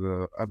one of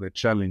the other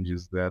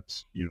challenges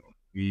that,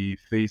 we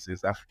face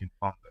as African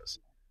founders.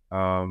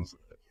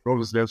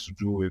 Obviously has to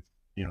do with,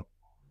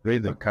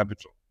 raising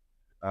capital.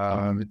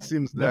 It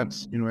seems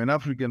that, an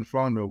African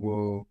founder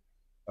will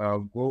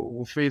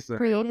face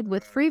created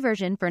with free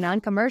version for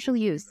non-commercial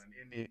use.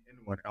 Than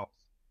anyone else.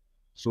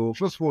 So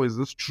first of all, is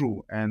this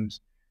true? And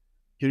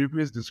can you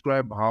please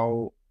describe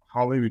how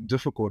maybe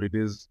difficult it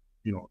is,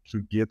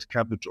 to get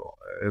capital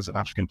as an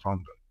African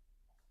founder?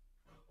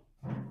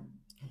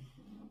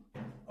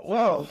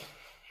 Well,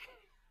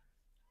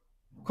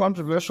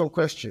 controversial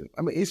question.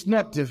 I mean, it's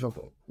not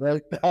difficult,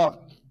 right?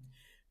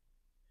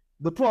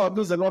 The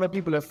problem is a lot of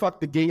people have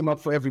fucked the game up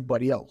for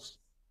everybody else.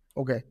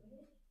 Okay.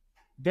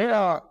 There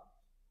are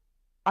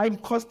I'm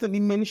constantly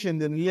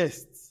mentioned in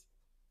lists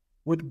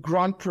with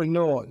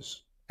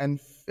grantpreneurs and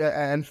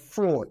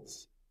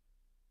frauds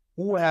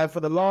who have, for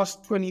the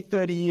last 20,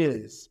 30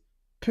 years,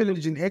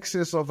 pillaged in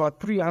excess of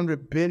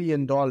 $300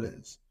 billion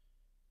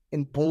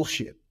in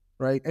bullshit,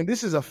 right? And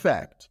this is a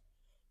fact.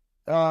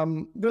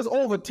 There's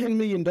over $10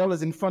 million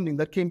in funding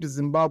that came to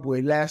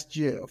Zimbabwe last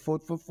year for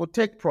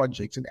tech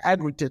projects and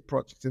agri-tech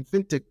projects and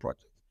fintech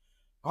projects.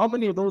 How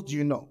many of those do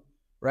you know,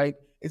 right?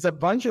 It's a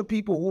bunch of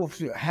people who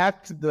have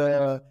hacked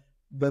the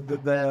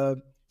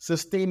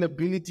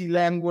sustainability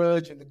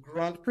language and the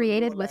grant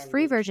Created with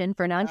free version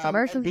for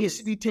non-commercial and use.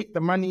 basically take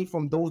the money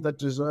from those that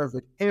deserve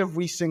it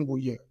every single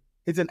year.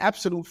 It's an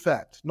absolute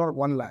fact, not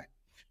one lie,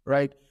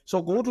 right?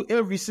 So go to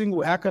every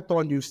single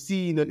hackathon you've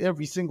seen and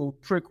every single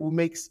prick who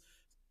makes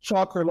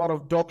chocolate a lot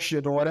of dog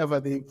shit or whatever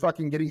they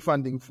fucking getting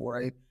funding for,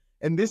 right?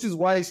 And this is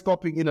why it's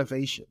stopping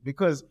innovation,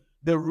 because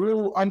the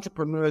real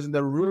entrepreneurs and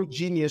the real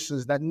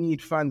geniuses that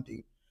need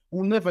funding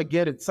will never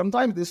get it.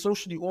 Sometimes they're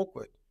socially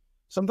awkward.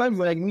 Sometimes,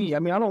 like me, I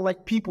mean, I don't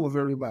like people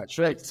very much,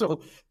 right?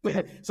 So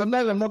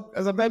sometimes I'm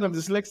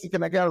dyslexic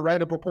and I gotta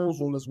write a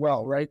proposal as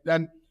well, right?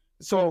 And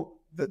so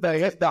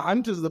the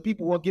hunters, the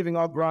people who are giving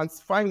out grants,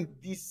 find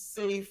these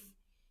safe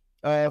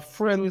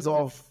friends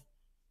of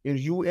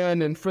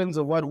UN and friends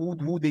of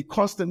who they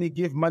constantly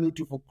give money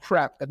to for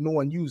crap that no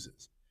one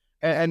uses,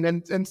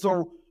 and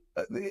so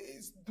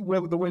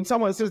when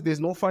someone says there's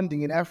no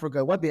funding in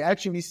Africa, what they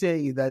actually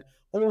say is that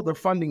all the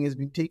funding has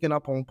been taken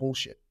up on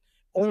bullshit.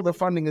 All the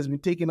funding has been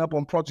taken up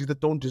on projects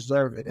that don't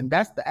deserve it, and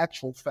that's the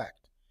actual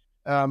fact.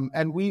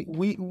 And we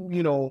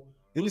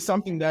it is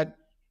something that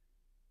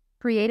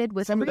Created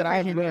with free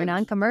version for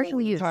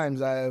non-commercial use.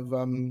 Times I've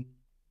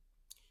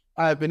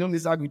been in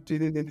this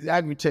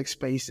agri-tech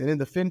space and in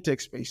the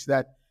fintech space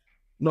that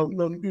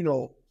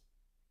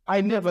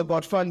I never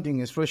got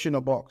funding as fresh in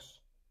a box.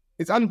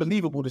 It's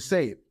unbelievable to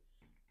say it.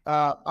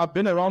 I've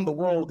been around the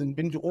world and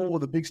been to all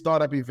the big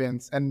startup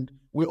events, and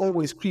we're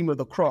always cream of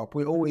the crop.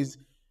 We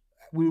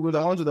were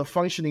the ones with a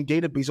functioning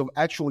database of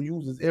actual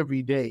users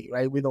every day,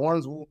 right? We're the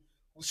ones who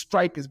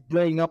Stripe is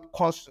blowing up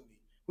constantly.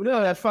 We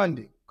never had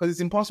funding because it's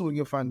impossible to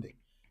get funding.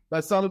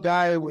 But some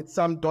guy with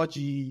some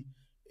dodgy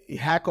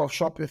hack of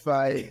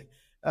Shopify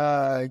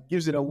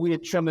gives it a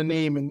weird tremor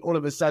name, and all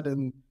of a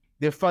sudden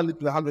they're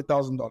funded with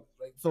 $100,000,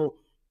 right? So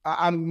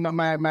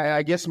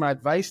I guess my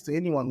advice to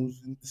anyone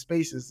who's in the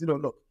space is,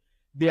 look,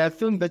 there are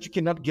things that you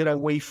cannot get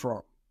away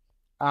from.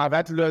 I've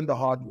had to learn the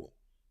hard way.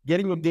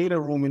 Getting your data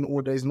room in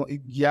order is not,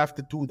 you have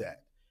to do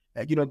that.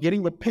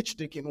 Getting the pitch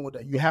deck in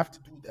order, you have to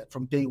do that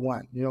from day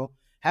one.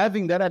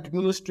 Having that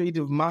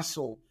administrative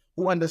muscle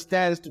who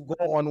understands to go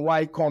on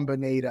Y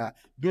Combinator,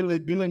 Bill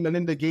and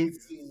Melinda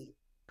Gates.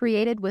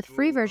 Created with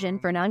free version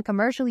for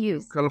non-commercial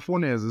use.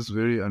 California has this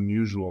very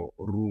unusual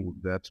rule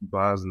that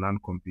bars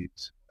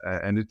non-compete.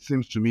 And it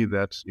seems to me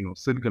that,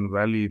 Silicon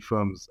Valley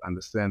firms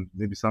understand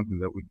maybe something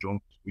that we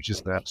don't, which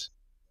is that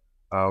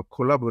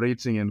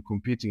collaborating and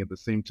competing at the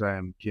same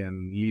time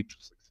can lead to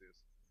success.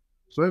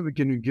 So Evie,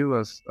 can you give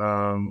us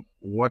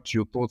what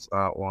your thoughts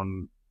are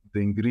on the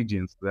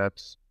ingredients that,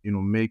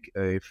 make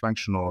a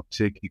functional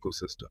tech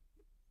ecosystem?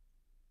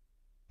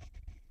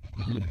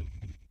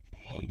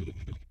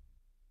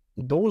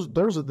 Those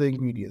are the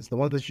ingredients, the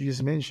ones that you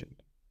just mentioned.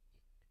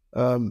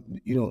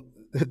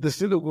 The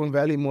Silicon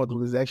Valley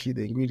model is actually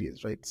the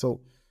ingredients, right?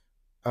 So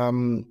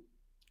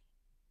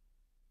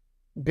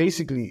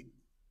basically,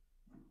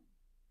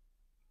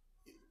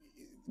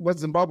 what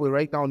Zimbabwe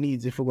right now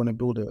needs, if we're going to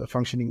build a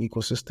functioning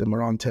ecosystem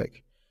around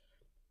tech,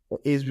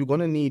 is we're going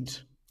to need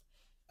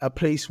a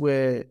place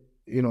where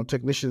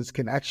technicians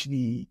can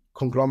actually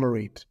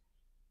conglomerate,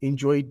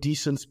 enjoy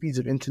decent speeds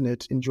of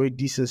internet, enjoy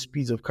decent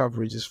speeds of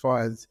coverage as far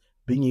as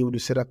being able to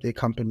set up their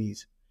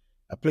companies,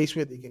 a place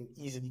where they can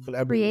easily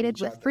collaborate.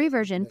 Created with free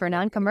version for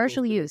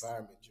non-commercial use.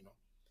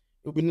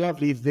 It would be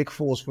lovely if Vic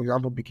Falls, for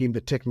example, became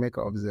the tech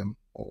mecca of them,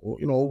 or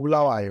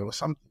Bulawayo or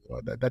something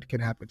that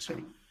can happen. So,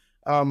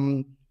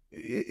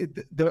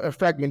 the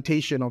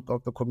fragmentation of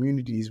the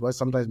communities what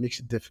sometimes makes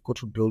it difficult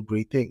to build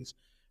great things.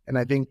 And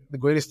I think the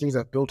greatest things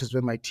I've built is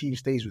when my team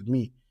stays with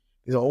me.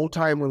 There's an old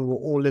time when we were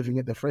all living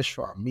at the Fresh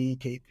Farm, me,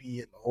 KP,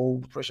 and the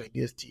whole Fresh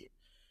Ideas team.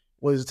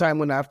 Was a time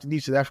when I have to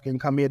leave South Africa and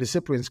come here to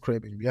Cyprian's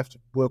crib and we have to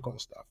work on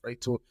stuff,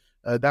 right? So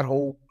that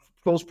whole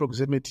close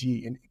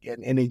proximity and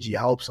energy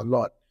helps a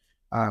lot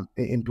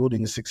in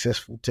building a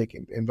successful tech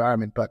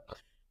environment. But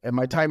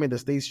my time in the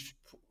States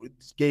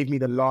gave me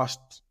the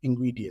last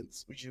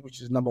ingredients,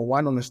 which is number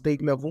one on a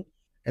state level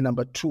and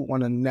number two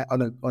on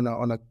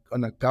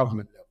a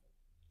government level.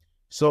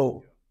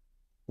 So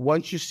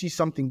once you see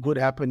something good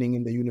happening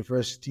in the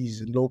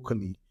universities and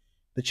locally,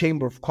 the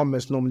Chamber of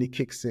Commerce normally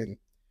kicks in.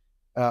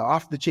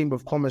 After the Chamber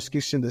of Commerce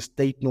kicks in, the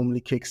state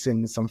normally kicks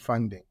in some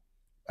funding,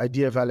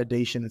 idea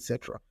validation,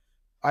 etc.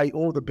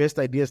 All the best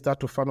ideas start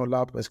to funnel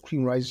up as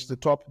cream rises to the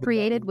top.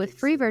 Created with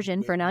free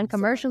version for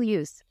non-commercial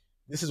use.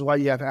 This is why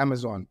you have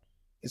Amazon.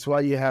 It's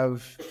why you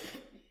have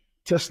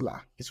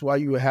Tesla. It's why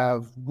you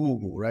have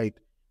Google, right?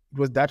 It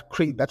was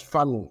that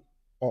funnel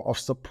of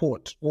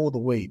support all the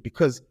way,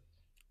 because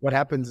what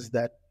happens is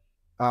that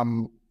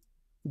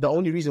The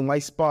only reason why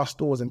Spar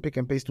stores and Pick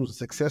and Pay stores are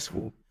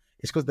successful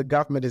is because the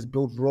government has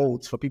built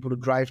roads for people to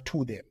drive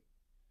to them.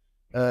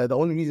 The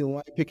only reason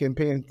why Pick and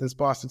Pay and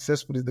Spar are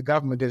successful is the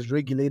government has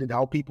regulated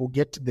how people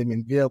get to them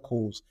in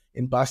vehicles,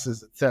 in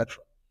buses,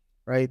 etc.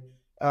 Right?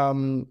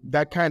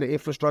 That kind of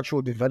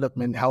infrastructural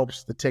development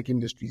helps the tech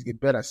industries get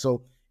better.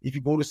 So if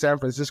you go to San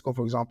Francisco,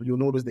 for example, you'll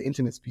notice the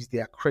internet speeds, they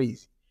are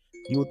crazy.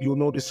 You'll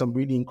notice some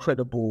really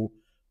incredible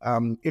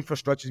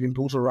infrastructure has been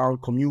built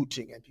around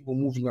commuting and people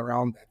moving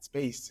around that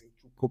space,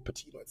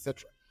 Cupertino,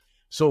 etc.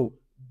 So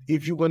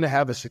if you're going to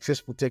have a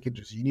successful tech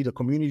industry, you need a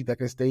community that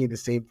can stay in the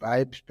same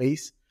vibe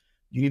space.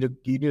 You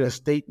need a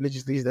state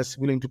legislature that's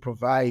willing to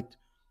provide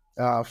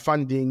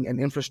funding and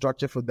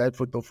infrastructure for that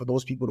for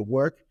those people to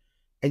work.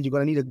 And you're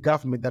going to need a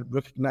government that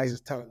recognizes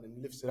talent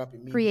and lifts it up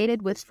immediately.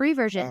 Created with free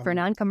version for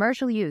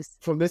non-commercial use.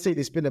 From, let's say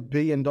they spend $1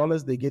 billion,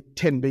 they get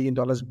 $10 billion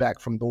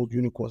back from those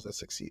unicorns that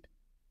succeed.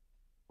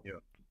 Yeah,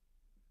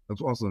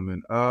 that's awesome,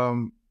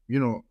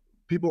 man.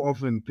 People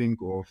often think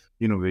of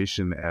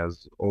innovation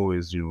as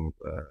always,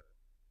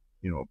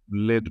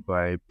 led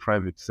by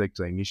private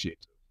sector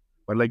initiatives.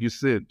 But like you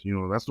said,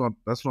 that's not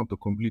the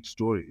complete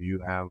story. You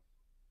have,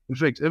 in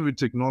fact, every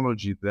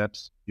technology that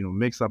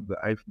makes up the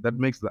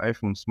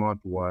iPhone smart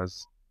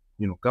was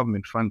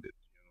government funded.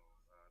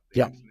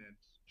 The internet,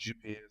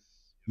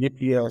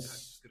 GPS,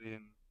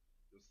 screen,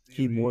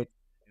 keyboard.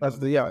 That's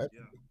exactly.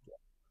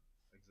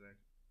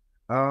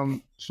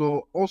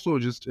 So also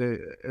just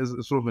as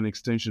a sort of an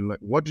extension, like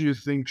what do you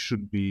think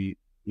should be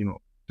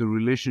the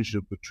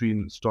relationship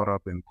between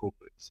startup and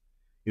corporates?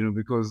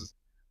 Because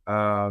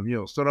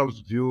startups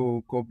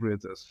view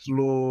corporates as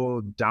slow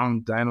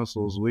down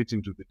dinosaurs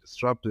waiting to be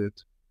disrupted,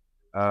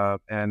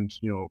 and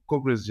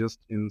corporates just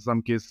in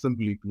some cases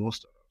simply ignore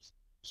startups.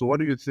 So what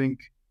do you think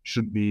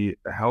should be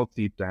a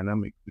healthy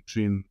dynamic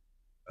between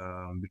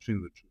the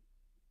two?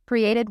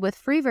 Created with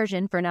free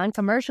version for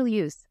non-commercial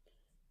use.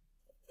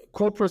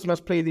 Corporates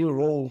must play their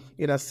role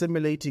in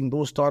assimilating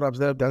those startups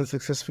that have done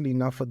successfully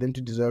enough for them to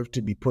deserve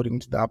to be put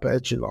into the upper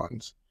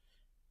echelons.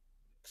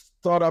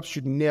 Startups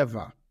should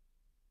never,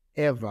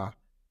 ever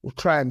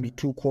try and be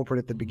too corporate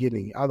at the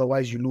beginning.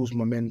 Otherwise, you lose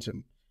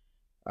momentum.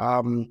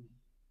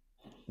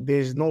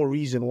 There's no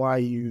reason why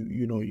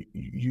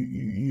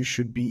you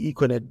should be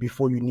Econet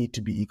before you need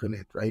to be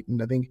Econet, right?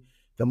 And I think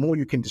the more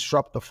you can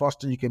disrupt, the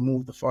faster you can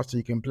move, the faster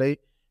you can play,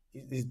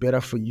 is better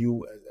for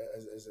you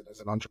as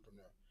an entrepreneur.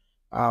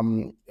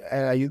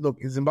 Look,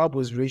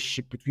 Zimbabwe's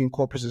relationship between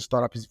corporates and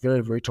startup is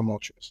very, very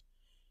tumultuous.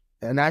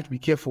 And I have to be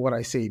careful what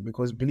I say,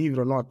 because believe it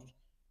or not,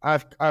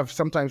 I've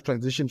sometimes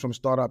transitioned from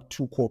startup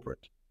to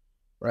corporate,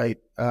 right?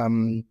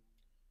 I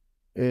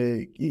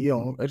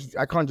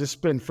can't just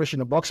spend fresh in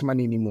the box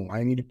money anymore.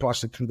 I need to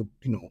pass it through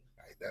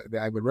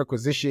I have a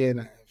requisition,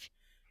 I have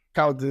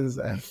accountants,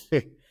 I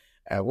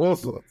have all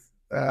sorts.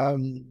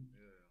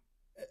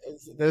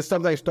 That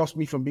sometimes stops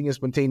me from being as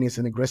spontaneous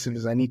and aggressive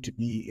as I need to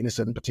be in a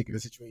certain particular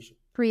situation.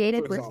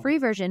 Created with free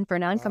version for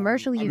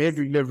non-commercial use. I'm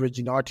heavily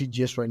leveraging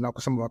RTGS right now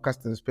because some of our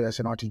customers pay us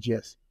in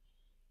RTGS.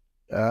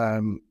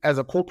 As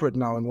a corporate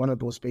now in one of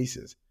those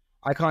spaces,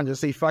 I can't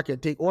just say, fuck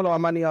it, take all our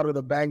money out of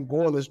the bank,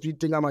 go on the street,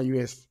 think I'm a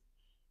US.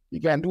 You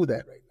can't do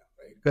that right now,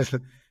 right? Because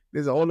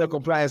there's all the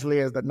compliance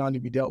layers that now need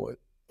to be dealt with.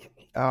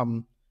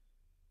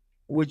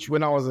 Which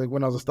when I was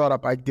a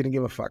startup, I didn't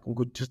give a fuck. We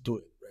could just do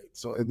it.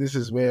 So this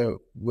is where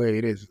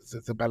it is.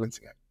 It's a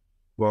balancing act.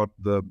 About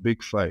the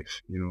big five,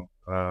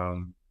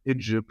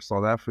 Egypt,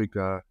 South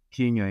Africa,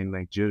 Kenya, and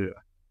Nigeria.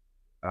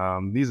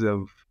 These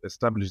have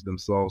established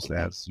themselves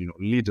as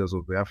leaders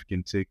of the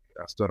African tech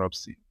startup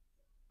scene,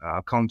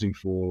 accounting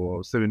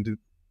for 73%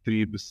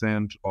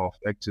 of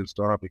active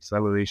startup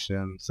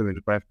acceleration,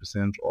 75%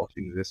 of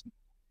investment.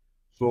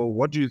 So,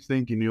 what do you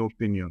think, in your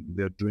opinion,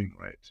 they're doing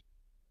right?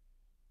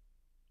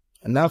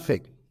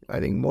 Nothing. I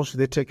think most of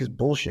their tech is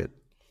bullshit.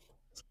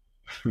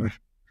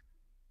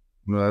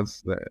 No,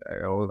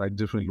 I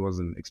definitely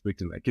wasn't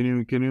expecting that. Can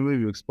you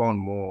maybe expound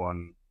more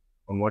on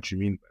what you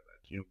mean by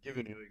that?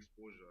 Given your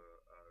exposure.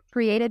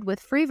 Created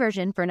with free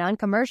version for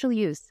non-commercial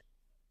use.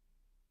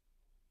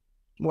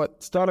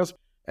 What startups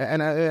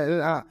and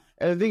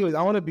the thing is,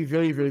 I want to be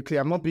very, very clear.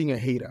 I'm not being a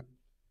hater,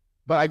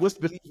 but I just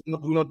believe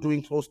we're not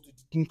doing close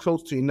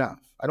to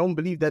enough. I don't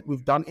believe that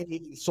we've done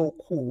anything so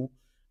cool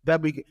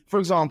that for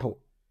example,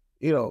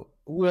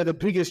 we're the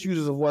biggest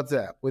users of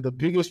WhatsApp. We're the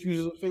biggest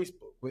users of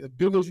Facebook. We're the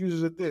biggest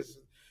users of this.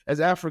 As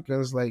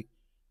Africans,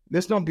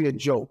 let's not be a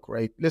joke,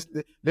 right?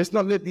 Let's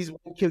not let these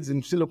white kids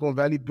in Silicon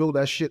Valley build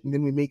that shit and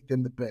then we make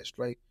them the best,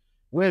 right?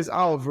 Where's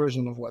our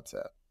version of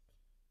WhatsApp?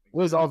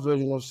 Where's our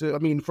version of? I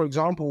mean, for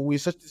example, we're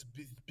such this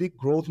big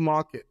growth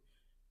market.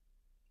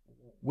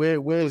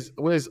 Where's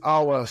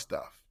our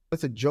stuff?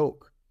 That's a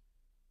joke.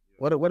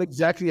 What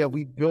exactly have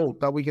we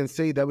built that we can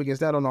say that we can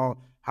stand on our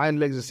hind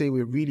legs and say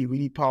we're really,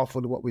 really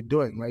powerful at what we're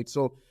doing, right?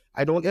 So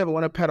I don't ever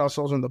want to pat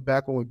ourselves on the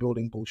back when we're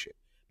building bullshit.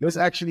 Let's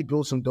actually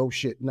build some dope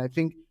shit. And I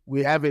think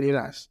we have it in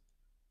us.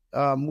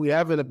 We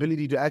have an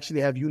ability to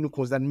actually have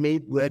unicorns that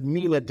made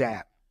Mila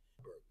dab.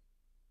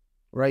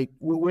 right?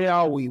 Where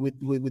are we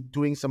with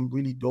doing some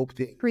really dope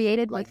things?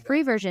 Created like with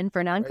free that, version for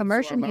right?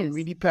 non-commercial So I'm use.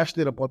 really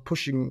passionate about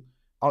pushing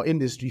our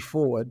industry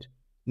forward,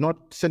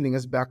 not sending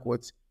us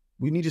backwards.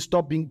 We need to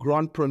stop being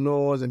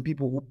grantpreneurs and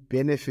people who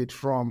benefit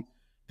from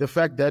the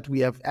fact that we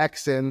have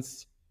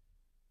accents.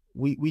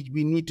 We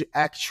need to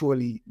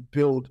actually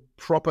build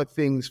proper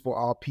things for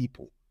our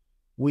people.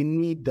 We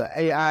need the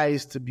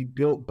AIs to be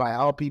built by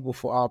our people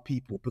for our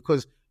people,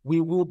 because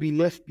we will be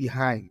left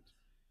behind.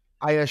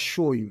 I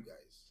assure you guys.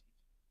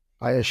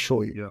 I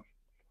assure you.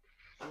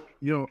 Yeah.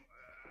 You know,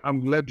 I'm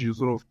glad you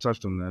sort of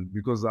touched on that,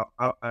 because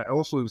I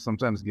also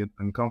sometimes get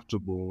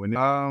uncomfortable when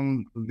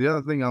the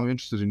other thing I'm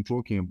interested in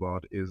talking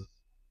about is,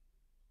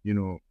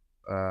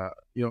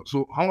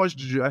 so how much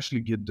did you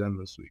actually get done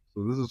this week?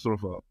 So this is sort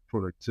of a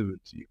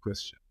productivity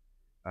question.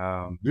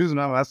 The reason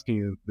I'm asking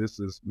you this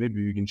is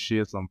maybe you can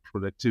share some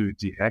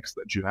productivity hacks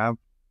that you have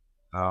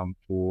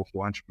for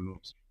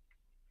entrepreneurs.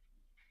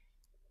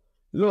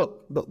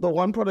 Look, the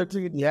one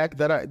productivity hack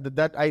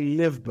that I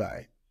live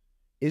by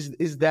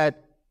is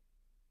that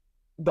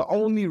the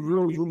only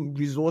real human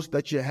resource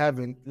that you have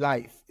in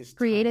life is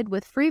Created time,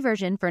 with free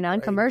version for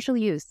non-commercial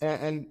use.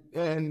 and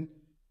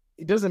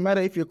it doesn't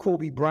matter if you're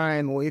Kobe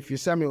Bryant or if you're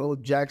Samuel L.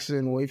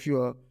 Jackson or if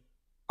you're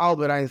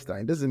Albert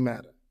Einstein. It doesn't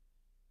matter.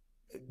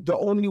 The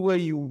only way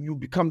you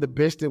become the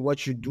best at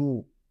what you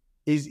do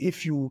is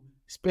if you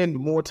spend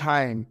more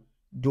time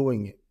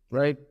doing it,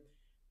 right?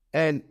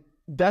 And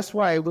that's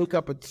why I wake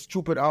up at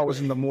stupid hours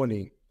in the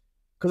morning,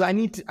 because I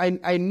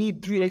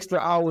need 3 extra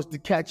hours to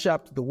catch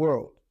up to the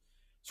world,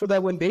 so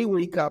that when they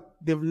wake up,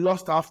 they've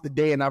lost half the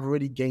day and I've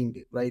already gained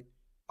it, right?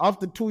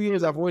 After 2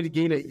 years, I've already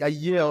gained a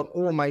year on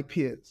all my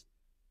peers,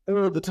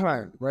 all the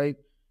time, right?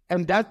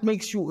 And that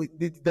makes you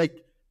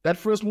like that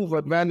first move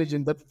advantage,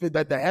 and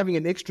that having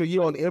an extra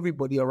year on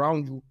everybody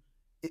around you,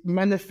 it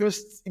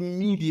manifests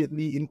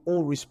immediately in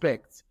all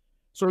respects.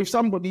 So if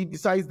somebody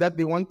decides that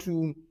they want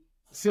to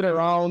sit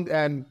around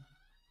and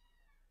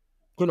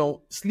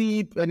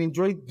sleep and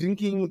enjoy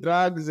drinking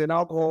drugs and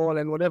alcohol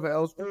and whatever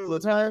else all the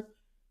time,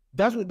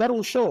 that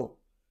will show,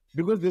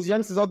 because there's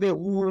youngsters out there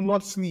who will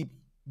not sleep.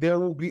 They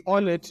will be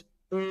on it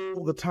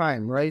all the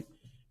time, right?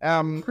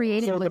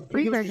 Created with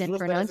free version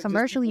for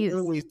non-commercial use.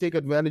 Always take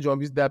advantage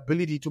of is the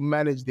ability to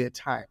manage their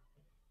time.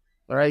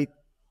 All right,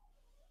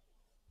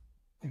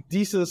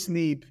 decent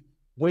sleep,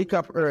 wake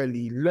up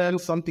early, learn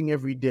something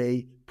every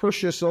day,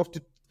 push yourself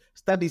to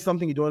study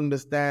something you don't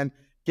understand,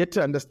 get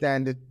to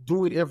understand it,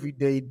 do it every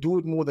day, do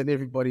it more than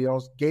everybody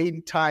else,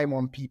 gain time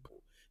on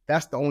people.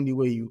 That's the only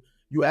way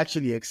you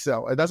actually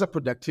excel. And that's a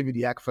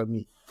productivity hack for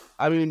me.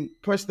 I mean,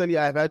 personally,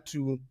 I've had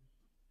to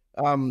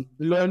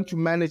learn to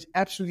manage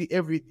absolutely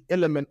every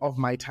element of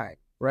my time,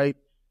 right?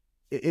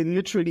 In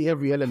literally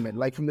every element.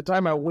 Like from the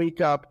time I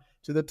wake up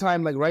to the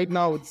time, like right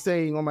now it's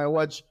saying on my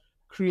watch,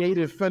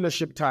 creative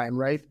fellowship time,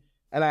 right?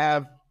 And I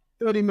have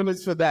 30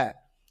 minutes for that.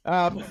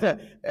 I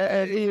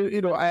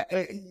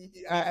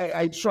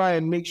try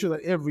and make sure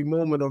that every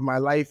moment of my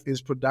life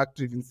is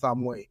productive in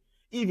some way,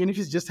 even if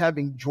it's just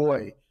having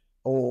joy,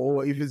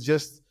 or if it's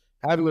just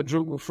having a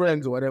drink with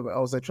friends or whatever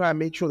else. I try and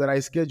make sure that I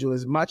schedule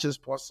as much as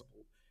possible.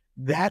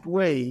 That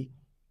way,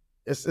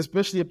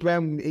 especially a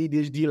plan with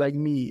ADHD like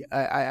me,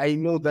 I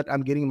know that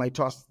I'm getting my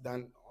tasks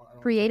done.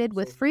 Created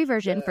with free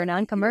version for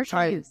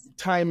non-commercial use.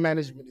 Time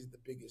management is the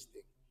biggest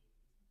thing.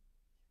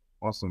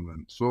 Awesome,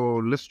 man. So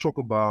let's talk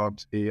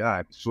about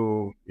AI.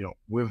 So,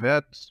 we've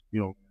had,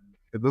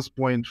 at this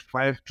point,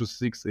 5 to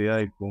 6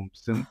 AI firms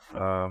since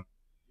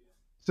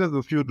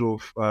the field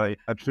of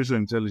artificial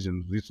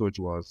intelligence research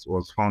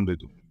was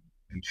founded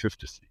in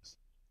 56.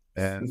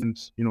 And,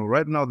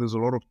 right now there's a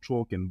lot of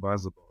talk and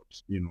buzz about,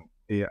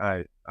 AI.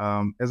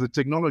 As a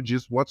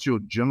technologist, what's your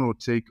general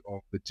take of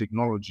the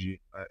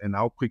technology and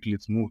how quickly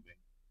it's moving?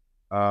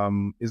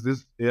 Is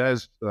this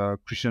AI's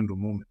crescendo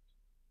moment?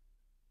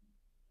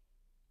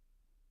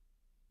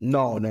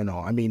 No.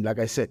 I mean, like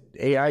I said,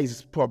 AI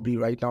is probably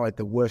right now at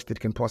the worst it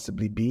can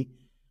possibly be.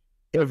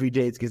 Every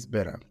day it gets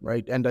better,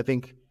 right? And I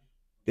think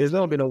there's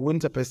not been a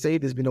winter per se.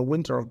 There's been a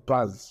winter of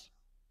buzz,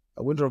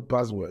 a winter of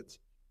buzzwords.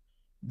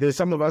 There's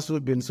some of us who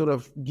have been sort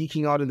of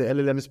geeking out in the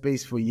LLM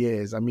space for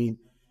years. I mean,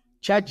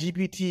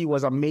 ChatGPT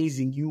was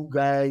amazing, you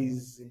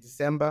guys, in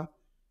December.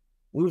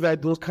 We've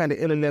had those kind of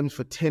LLMs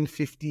for 10,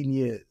 15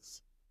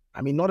 years.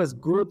 I mean, not as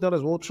good, not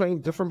as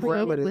well-trained, different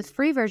parameters. With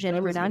free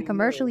version for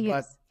non-commercial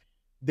use.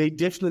 They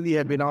definitely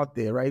have been out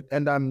there, right?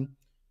 And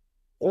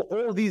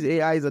all these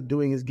AIs are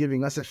doing is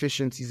giving us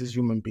efficiencies as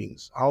human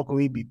beings. How can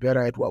we be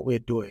better at what we're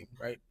doing,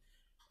 right?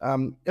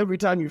 Every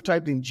time you've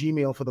typed in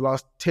Gmail for the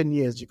last 10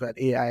 years, you've had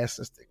AI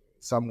assisting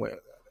somewhere.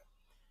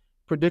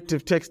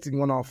 Predictive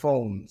texting on our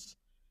phones,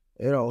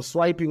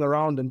 swiping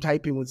around and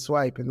typing with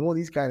swipe and all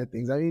these kind of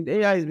things. I mean,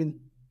 AI has been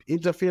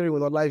interfering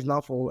with our lives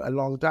now for a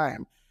long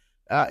time.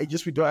 We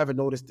haven't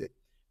noticed it.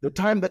 The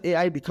time that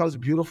AI becomes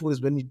beautiful is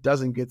when it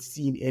doesn't get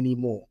seen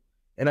anymore.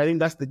 And I think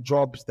that's the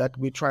jobs that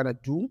we're trying to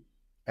do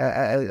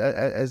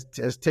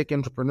as tech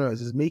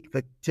entrepreneurs, is make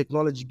the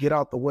technology get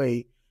out the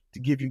way to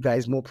give you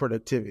guys more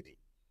productivity.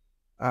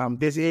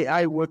 There's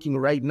AI working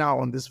right now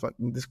on this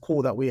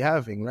call that we're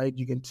having, right?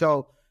 You can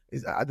tell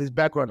there's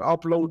background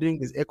uploading,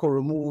 there's echo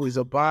removal, there's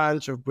a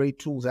bunch of great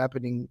tools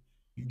happening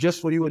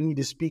just for you and me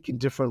to speak in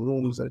different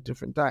rooms at a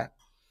different time.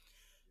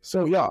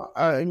 So yeah,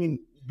 I mean,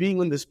 being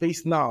in the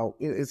space now,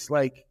 it's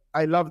like,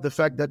 I love the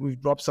fact that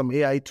we've dropped some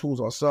AI tools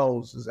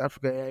ourselves as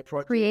AfricAi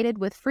project. Created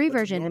with free But to be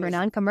version for honest,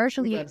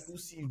 non-commercial we've had use.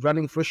 Lucy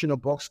running Fresh in a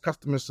Box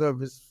customer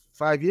service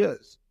 5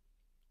 years,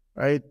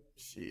 right?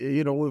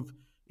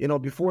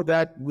 Before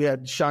that, we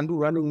had Shandu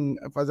running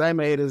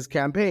Fazaima's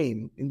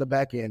campaign in the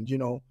back end,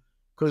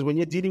 because when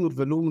you're dealing with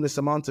voluminous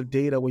amounts of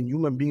data, when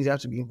human beings have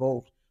to be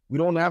involved, we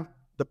don't have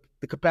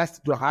the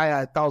capacity to hire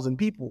 1,000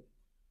 people,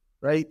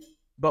 right?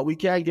 But we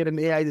can't get an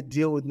AI to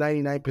deal with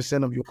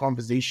 99% of your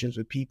conversations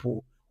with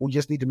people who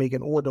just need to make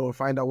an order or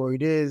find out where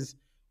it is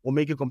or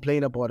make a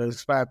complaint about an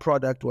expired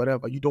product or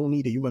whatever. You don't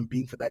need a human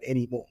being for that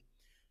anymore.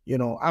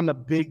 I'm a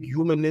big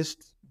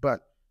humanist, but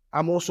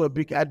I'm also a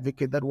big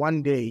advocate that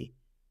one day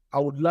I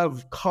would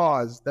love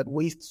cars that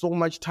waste so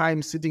much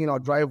time sitting in our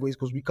driveways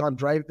because we can't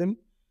drive them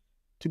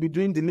to be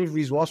doing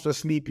deliveries whilst we're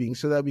sleeping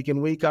so that we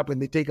can wake up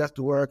and they take us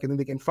to work and then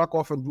they can fuck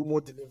off and do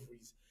more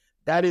deliveries.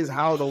 That is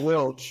how the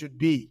world should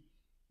be,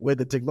 where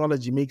the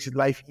technology makes it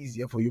life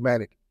easier for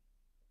humanity.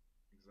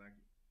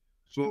 Exactly.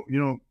 So,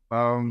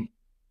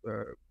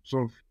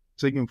 sort of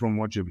taking from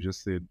what you've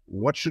just said,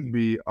 what should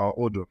be our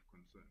order of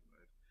concern,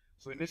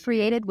 right? So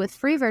Created with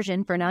free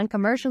version for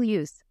non-commercial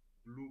use.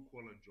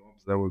 Blue-collar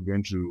jobs that were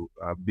going to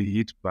be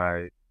hit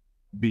by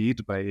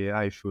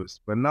AI first,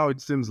 but now it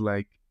seems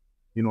like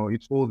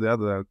it's all the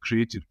other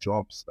creative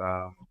jobs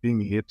being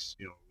hit,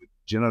 with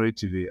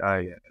generative AI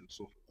and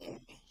so forth.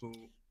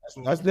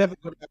 So That's never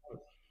going to happen.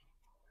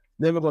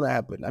 Never going to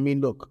happen. I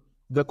mean, look,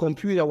 the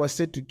computer was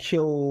said to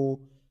kill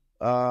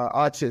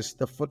artists.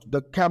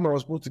 The camera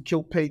was supposed to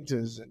kill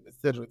painters, and et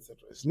cetera, et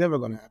cetera. It's never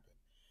going to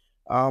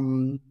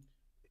happen.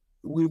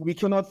 We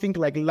cannot think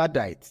like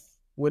Luddites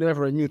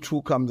whenever a new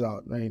tool comes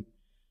out, right?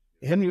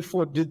 Henry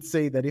Ford did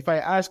say that if I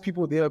asked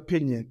people their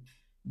opinion,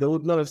 they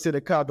would not have said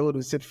a car, they would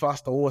have said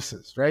faster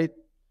horses, right?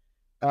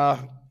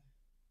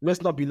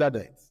 Let's not be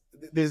Luddites.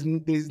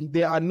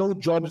 There are no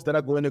jobs that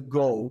are going to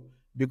go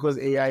because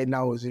AI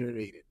now is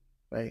iterated,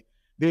 right?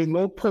 There's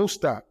no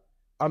poster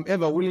I'm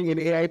ever willing an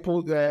AI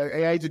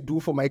to do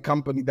for my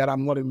company that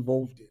I'm not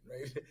involved in,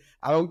 right?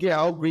 I don't care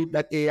how great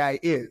that AI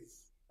is.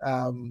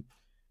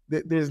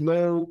 There's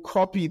no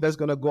copy that's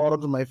going to go out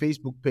onto my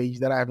Facebook page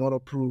that I have not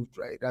approved,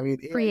 right? I mean,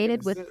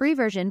 Created with free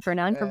version for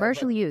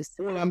non-commercial use.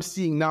 All I'm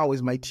seeing now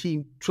is my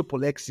team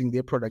triple-Xing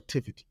their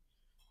productivity.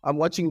 I'm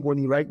watching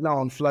Bonnie right now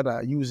on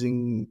Flutter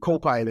using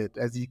Copilot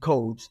as he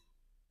codes,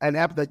 an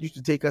app that used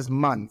to take us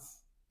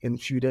months in a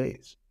few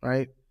days,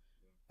 right?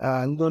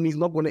 And then he's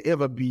not going to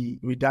ever be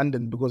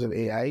redundant because of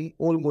AI.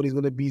 All he's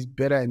going to be is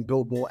better and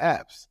build more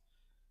apps.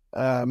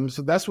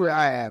 So that's where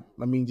I am.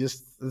 I mean,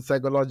 just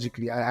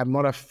psychologically, I'm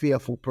not a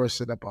fearful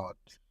person about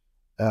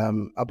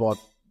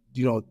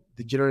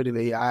the generative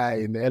AI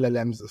and the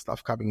LLMs and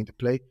stuff coming into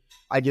play.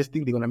 I just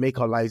think they're going to make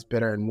our lives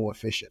better and more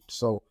efficient.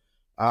 So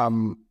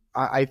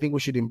I think we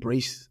should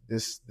embrace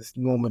this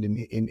moment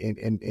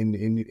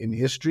in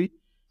history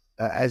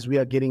as we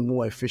are getting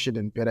more efficient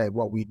and better at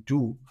what we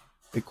do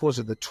because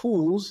of the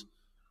tools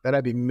that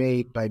have been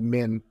made by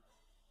men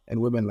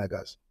and women like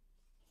us.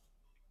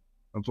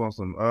 That's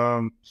awesome.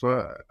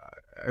 So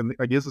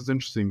I guess it's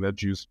interesting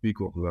that you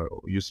speak of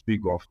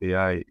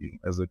AI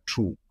as a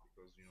tool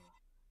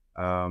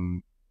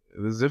because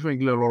there's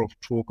definitely a lot of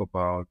talk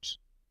about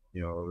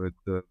the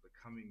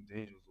coming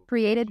dangers of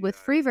Created AI. with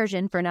free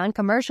version for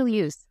non-commercial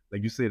use.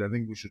 Like you said, I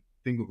think we should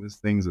think of these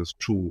things as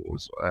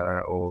tools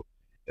or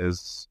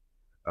as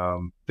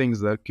things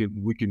that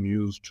we can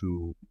use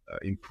to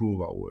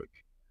improve our work.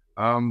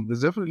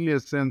 There's definitely a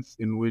sense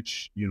in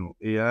which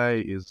AI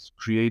is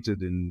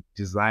created and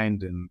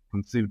designed and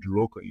conceived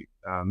locally,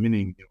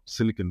 meaning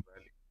Silicon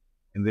Valley,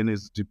 and then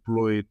it's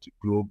deployed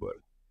globally.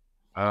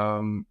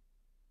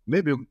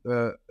 Maybe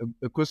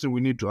a question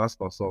we need to ask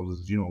ourselves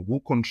is,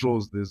 who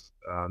controls these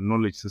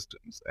knowledge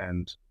systems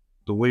and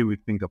the way we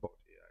think about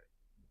AI?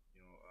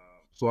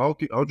 So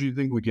how do you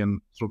think we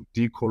can sort of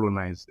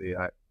decolonize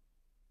AI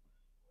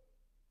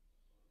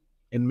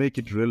and make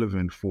it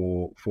relevant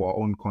for our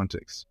own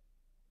context?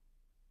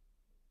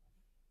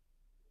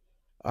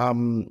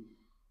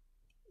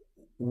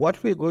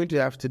 What we're going to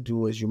have to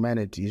do as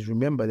humanity is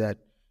remember that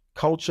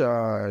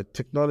culture,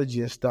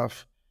 technology and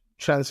stuff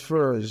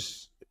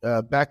transfers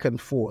back and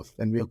forth,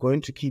 and we're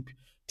going to keep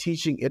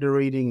teaching,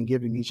 iterating, and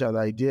giving each other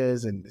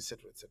ideas, and et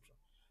cetera, et cetera.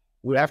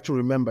 We have to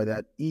remember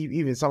that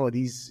even some of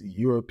these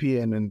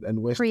European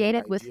and Western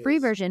Created with free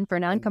version for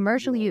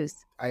non-commercial use.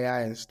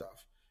 AI and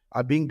stuff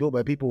are being built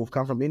by people who've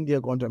come from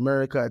India, gone to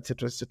America, et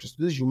cetera, et cetera. So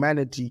this is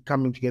humanity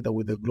coming together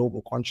with a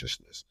global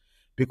consciousness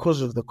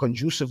because of the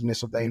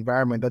conduciveness of the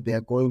environment that they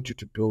are going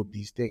to build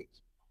these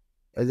things.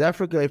 As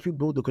Africa, if we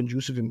build a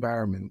conducive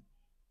environment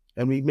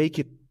and we make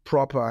it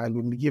proper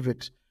and we give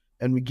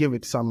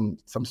it some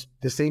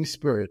the same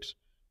spirit,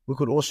 we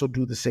could also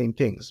do the same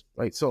things,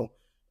 right? So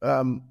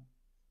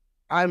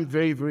I'm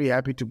very, very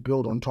happy to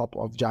build on top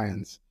of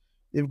giants.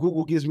 If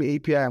Google gives me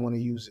API, I'm going to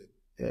use it.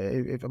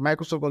 If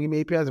Microsoft going to give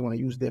me APIs, I want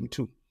to use them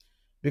too.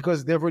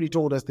 Because they've already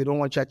told us they don't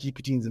want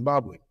ChatGPT in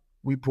Zimbabwe.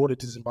 We brought it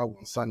to Zimbabwe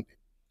on Sunday.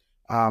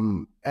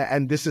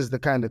 And this is the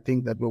kind of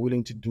thing that we're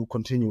willing to do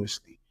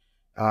continuously.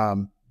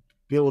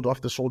 Build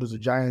off the shoulders of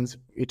giants,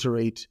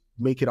 iterate,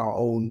 make it our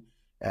own,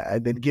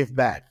 and then give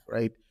back,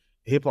 right?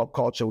 Hip-hop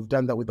culture, we've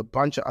done that with a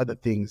bunch of other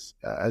things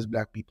as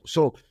Black people.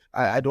 So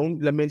I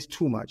don't lament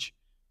too much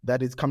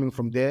that it's coming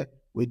from there.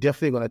 We're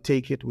definitely going to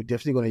take it. We're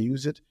definitely going to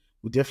use it.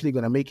 We're definitely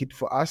going to make it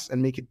for us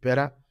and make it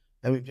better.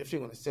 And we're definitely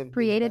going to send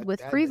Created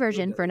with free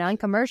version for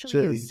non-commercial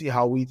use. See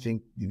how we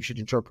think you should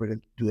interpret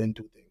and do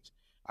things.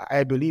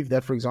 I believe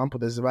that, for example,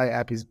 the Zimbabwe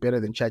app is better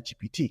than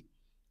ChatGPT.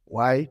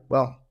 Why?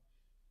 Well,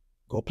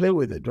 go play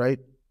with it, right?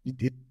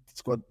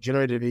 It's got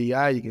generative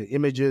AI, you get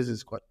images,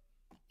 it's got,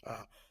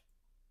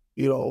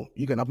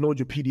 you can upload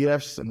your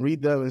PDFs and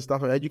read them and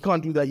stuff like that. You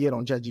can't do that yet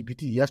on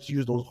ChatGPT. You have to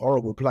use those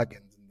horrible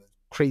plugins and the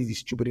crazy,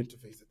 stupid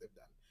interface that they've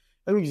done.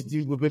 And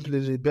we've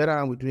implemented it better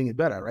and we're doing it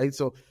better, right?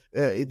 So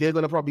they're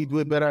going to probably do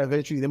it better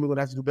eventually. Then we're going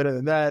to have to do better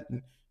than that.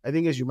 And I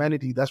think as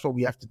humanity, that's what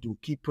we have to do.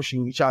 Keep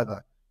pushing each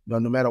other, no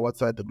matter what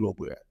side of the globe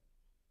we're at.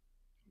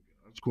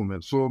 That's cool,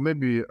 man. So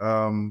maybe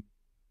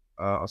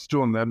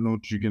still on that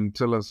note, you can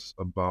tell us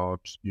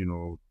about,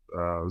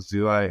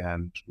 ZI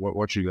and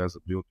what you guys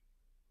have built.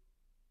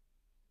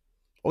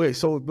 Okay,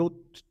 so we built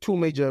two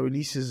major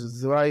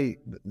releases, the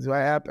ZI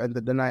app and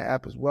the Deny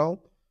app as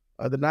well.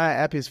 The Deny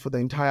app is for the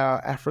entire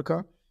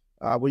Africa,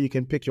 where you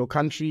can pick your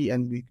country,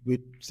 and we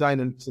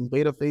designed some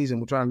beta phase, and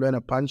we're trying to learn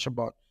a bunch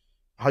about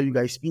how you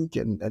guys speak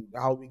and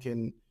how we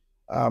can...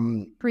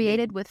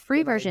 Created with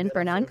free version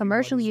for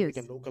non-commercial use.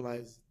 We can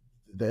localize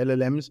the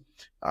LLMs.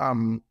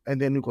 And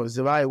then we've got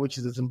ZI, which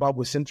is a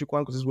Zimbabwe-centric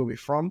one, because this is where we're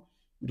from.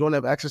 We don't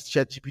have access to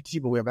ChatGPT,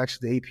 but we have access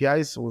to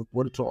APIs, so we've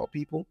brought it to our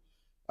people.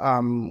 We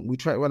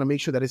want to make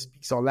sure that it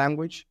speaks our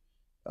language,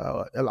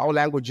 our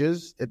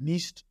languages, at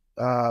least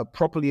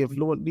properly and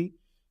fluently.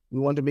 We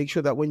want to make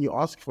sure that when you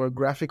ask for a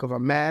graphic of a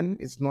man,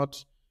 it's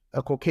not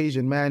a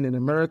Caucasian man in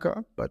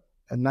America, but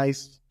a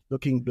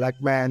nice-looking Black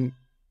man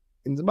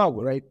in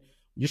Zimbabwe, right?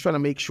 We're just trying to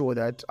make sure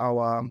that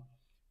our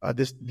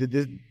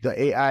the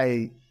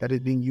AI that is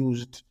being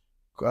used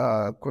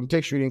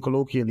contextually and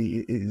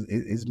colloquially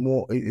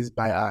is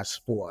by us,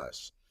 for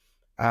us.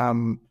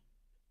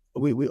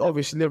 We're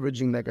obviously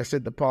leveraging, like I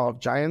said, the power of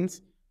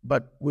giants,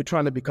 but we're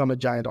trying to become a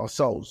giant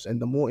ourselves.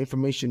 And the more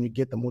information we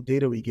get, the more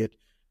data we get,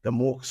 the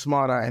more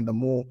smarter and the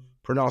more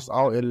pronounced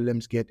our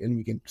LLMs get, and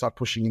we can start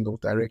pushing in those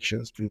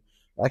directions to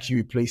actually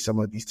replace some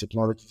of these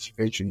technologies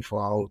eventually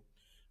for our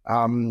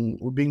own.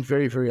 We're being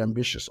very, very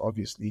ambitious,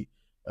 obviously.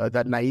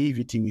 That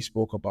naivety we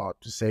spoke about,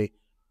 to say,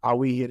 are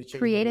we here to change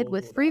Created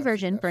with free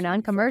version for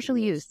non-commercial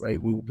use.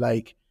 Right, we would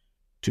like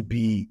to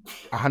be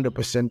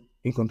 100%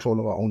 in control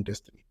of our own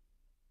destiny.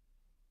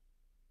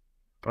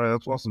 All right,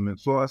 that's awesome, man.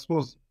 So I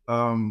suppose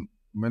my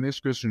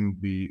next question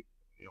would be,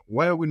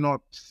 why are we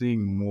not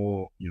seeing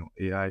more,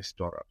 AI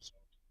startups?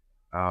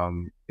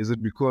 Is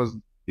it because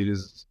it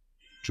is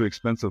too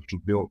expensive to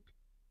build?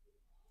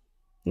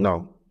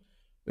 No,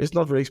 it's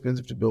not very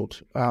expensive to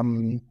build.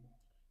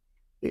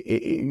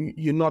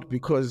 You're not,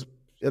 because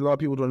a lot of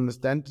people don't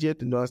understand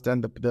yet and don't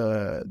understand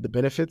the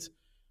benefits.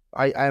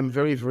 I am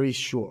very, very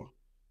sure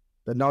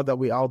that now that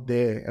we're out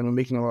there and we're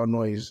making a lot of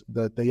noise,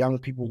 the young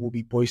people will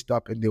be voiced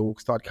up and they will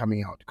start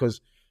coming out.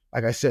 Because,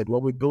 like I said,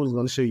 what we're building is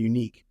not necessarily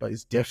unique, but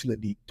it's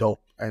definitely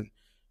dope. And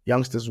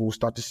youngsters will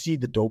start to see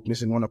the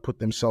dopeness and want to put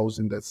themselves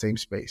in that same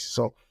space.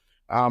 So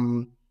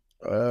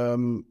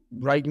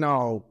right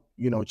now,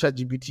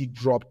 ChatGPT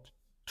dropped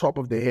top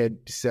of the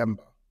head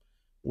December.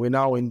 We're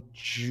now in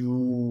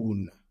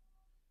June,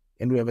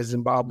 and we have a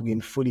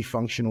Zimbabwean fully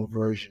functional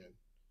version.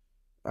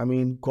 I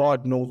mean,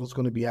 God knows what's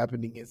going to be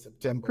happening in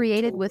September.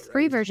 Created October, with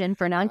free version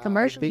for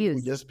non-commercial use.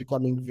 We're just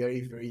becoming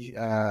very, very,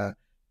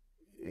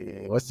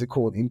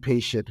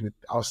 impatient with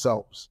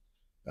ourselves.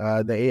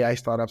 The AI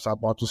startups are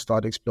about to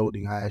start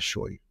exploding, I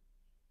assure you.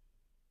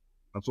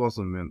 That's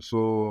awesome, man.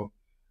 So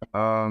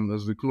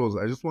as we close,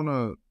 I just want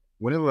to,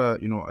 whenever,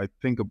 I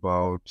think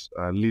about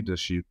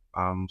leadership,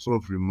 I'm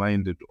sort of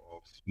reminded of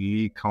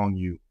Lee Kuan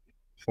Yew,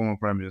 former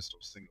Prime Minister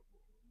of Singapore,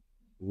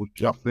 who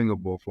took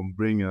Singapore from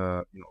being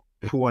a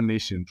poor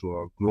nation to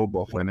a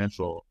global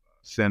financial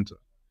center.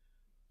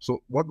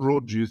 So what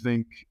role do you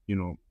think,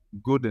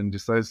 good and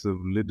decisive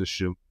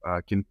leadership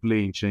can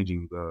play in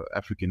changing the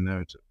African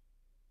narrative?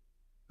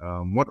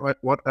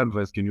 What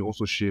advice can you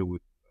also share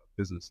with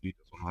business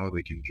leaders on how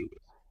they can do this?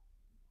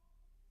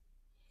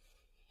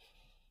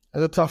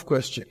 That's a tough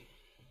question.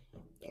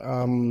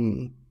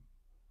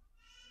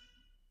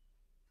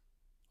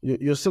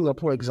 Your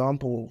Singapore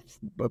example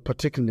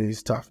particularly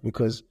is tough,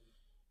 because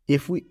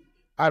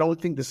I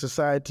don't think the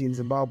society in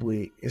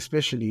Zimbabwe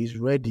especially is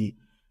ready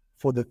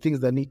for the things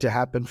that need to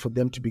happen for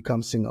them to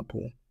become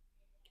Singapore.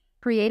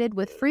 Created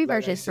with free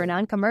version for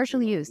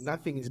non-commercial use.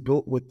 Nothing is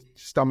built with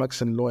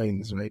stomachs and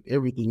loins, right?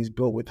 Everything is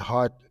built with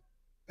heart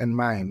and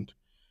mind.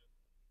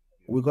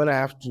 We're going to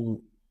have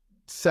to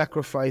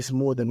sacrifice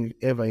more than we've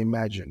ever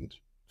imagined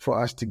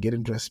for us to get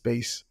into a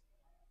space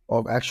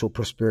of actual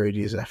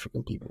prosperity as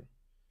African people.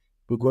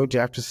 We're going to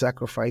have to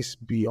sacrifice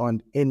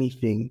beyond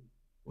anything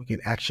we can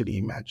actually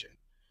imagine.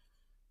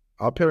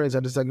 Our parents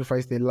had to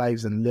sacrifice their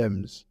lives and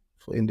limbs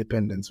for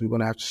independence. We're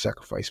going to have to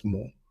sacrifice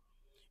more.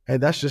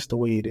 And that's just the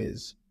way it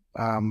is.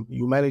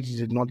 Humanity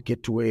did not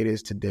get to where it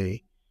is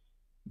today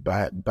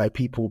by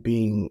people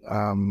being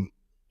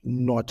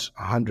not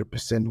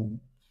 100%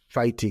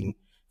 fighting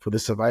for the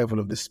survival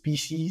of the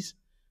species,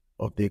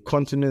 of their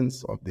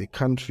continents, of their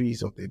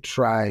countries, of their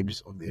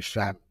tribes, of their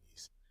families,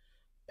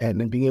 and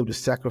then being able to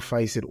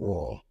sacrifice it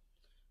all.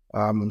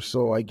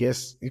 So I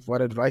guess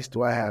what advice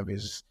do I have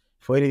is,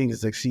 for anything to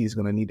succeed, is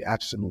going to need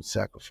absolute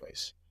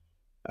sacrifice.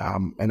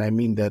 And I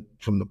mean that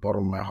from the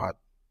bottom of my heart,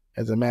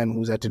 as a man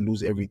who's had to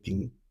lose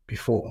everything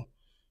before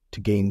to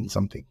gain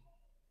something.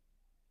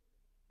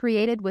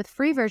 Created with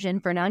free version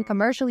for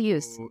non-commercial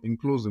use. So in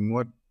closing,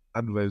 what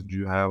advice do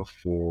you have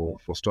for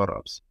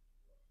startups,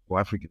 for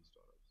African startups?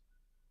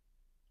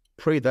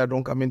 Pray that I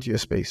don't come into your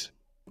space.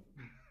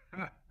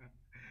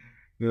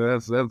 Yeah,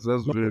 that's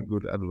very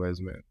good advice,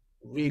 man.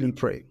 Really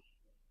pray.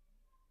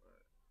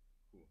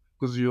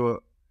 Because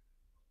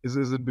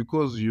is it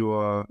because you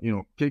are,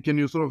 can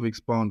you sort of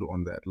expound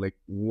on that? Like,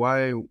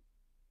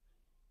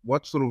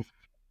 what sort of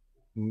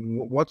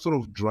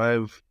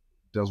drive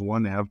does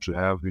one have to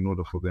have in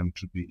order for them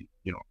to be,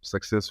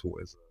 successful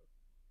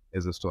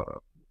as a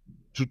startup?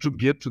 To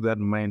get to that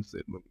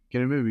mindset,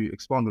 can you maybe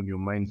expound on your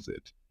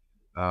mindset,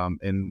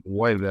 and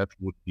why that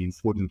would be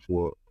important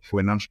for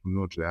an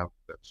entrepreneur to have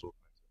that sort of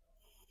mindset?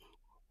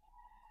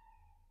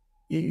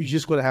 You're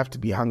just going to have to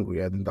be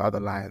hungrier than the other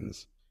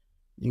lions.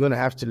 You're going to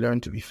have to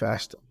learn to be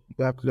faster.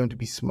 You have to learn to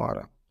be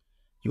smarter.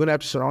 You're going to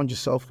have to surround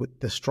yourself with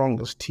the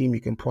strongest team you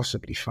can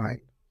possibly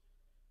find.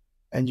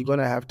 And you're going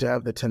to have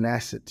the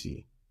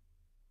tenacity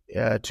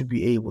to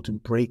be able to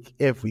break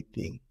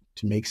everything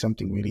to make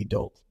something really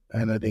dope.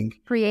 And I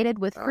think... Created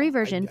with free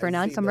version for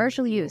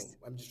non-commercial use.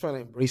 I'm just trying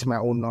to embrace my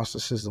own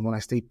narcissism when I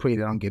say pray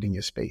that I don't get in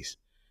your space.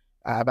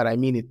 But I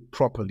mean it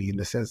properly in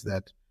the sense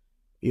that,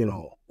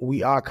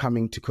 we are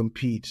coming to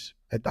compete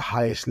at the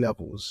highest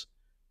levels.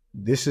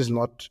 This is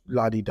not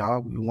la-di-da.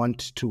 We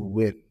want to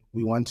win.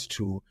 We want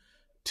to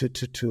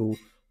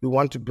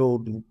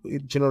build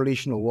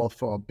generational wealth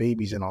for our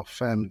babies and our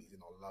families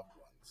and our loved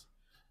ones.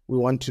 We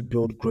want to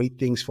build great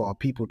things for our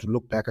people to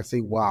look back and say,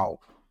 wow,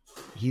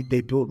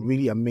 they built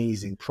really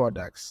amazing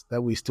products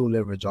that we still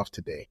leverage off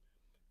today.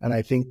 And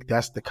I think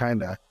that's the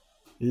kind of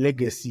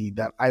legacy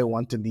that I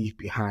want to leave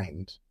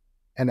behind.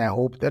 And I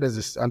hope that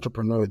as an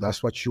entrepreneur,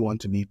 that's what you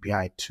want to leave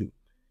behind too.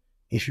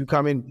 If you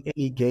come in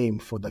any game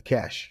for the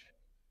cash,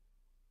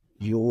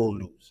 you will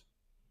lose.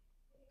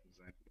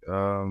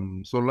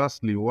 Exactly. So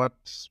lastly,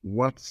 what's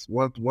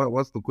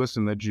the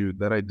question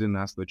that I didn't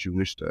ask that you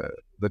wish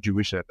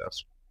I'd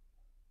asked?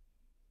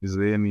 Is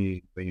there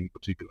anything in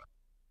particular?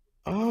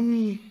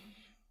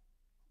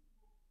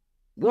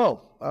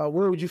 Well,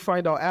 where would you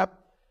find our app?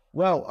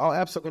 Well, our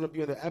apps are going to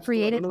be on the App Store.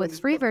 Created with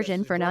free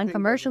version for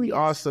non-commercial use. We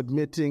are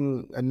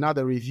submitting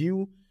another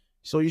review,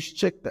 so you should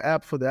check the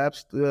app for the app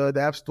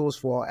stores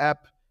for our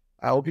app.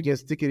 I hope you can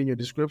stick it in your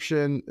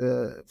description.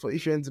 For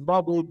if you're in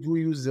Zimbabwe, do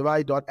use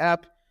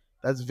Zivai.app.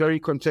 That's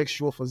very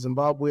contextual for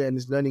Zimbabwe and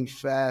is learning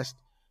fast.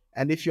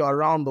 And if you're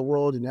around the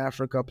world in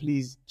Africa,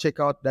 please check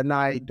out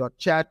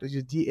danai.chat, which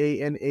is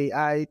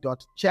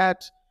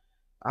DANAI.chat,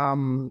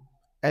 and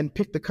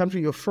pick the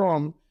country you're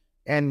from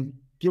and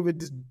give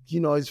it,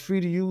 it's free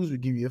to use. We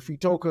give you free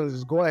tokens.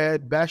 Just go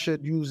ahead, bash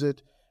it, use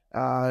it.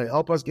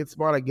 Help us get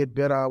smarter, get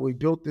better. We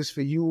built this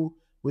for you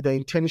with the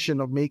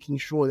intention of making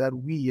sure that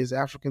we as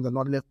Africans are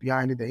not left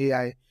behind in the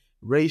AI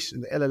race,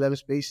 in the LLM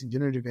space, in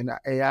generative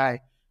AI,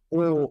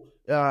 or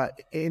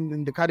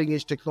in the cutting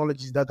edge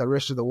technologies that the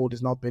rest of the world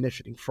is now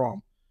benefiting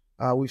from.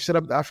 We've set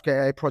up the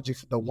AfricAi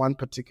project for the one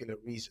particular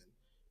reason,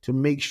 to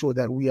make sure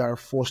that we are a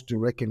force to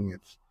reckon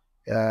with,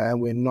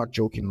 and we're not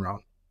joking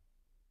around.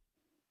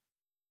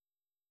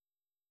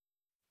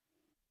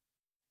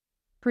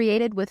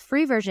 Created with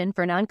free version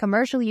for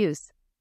non-commercial use.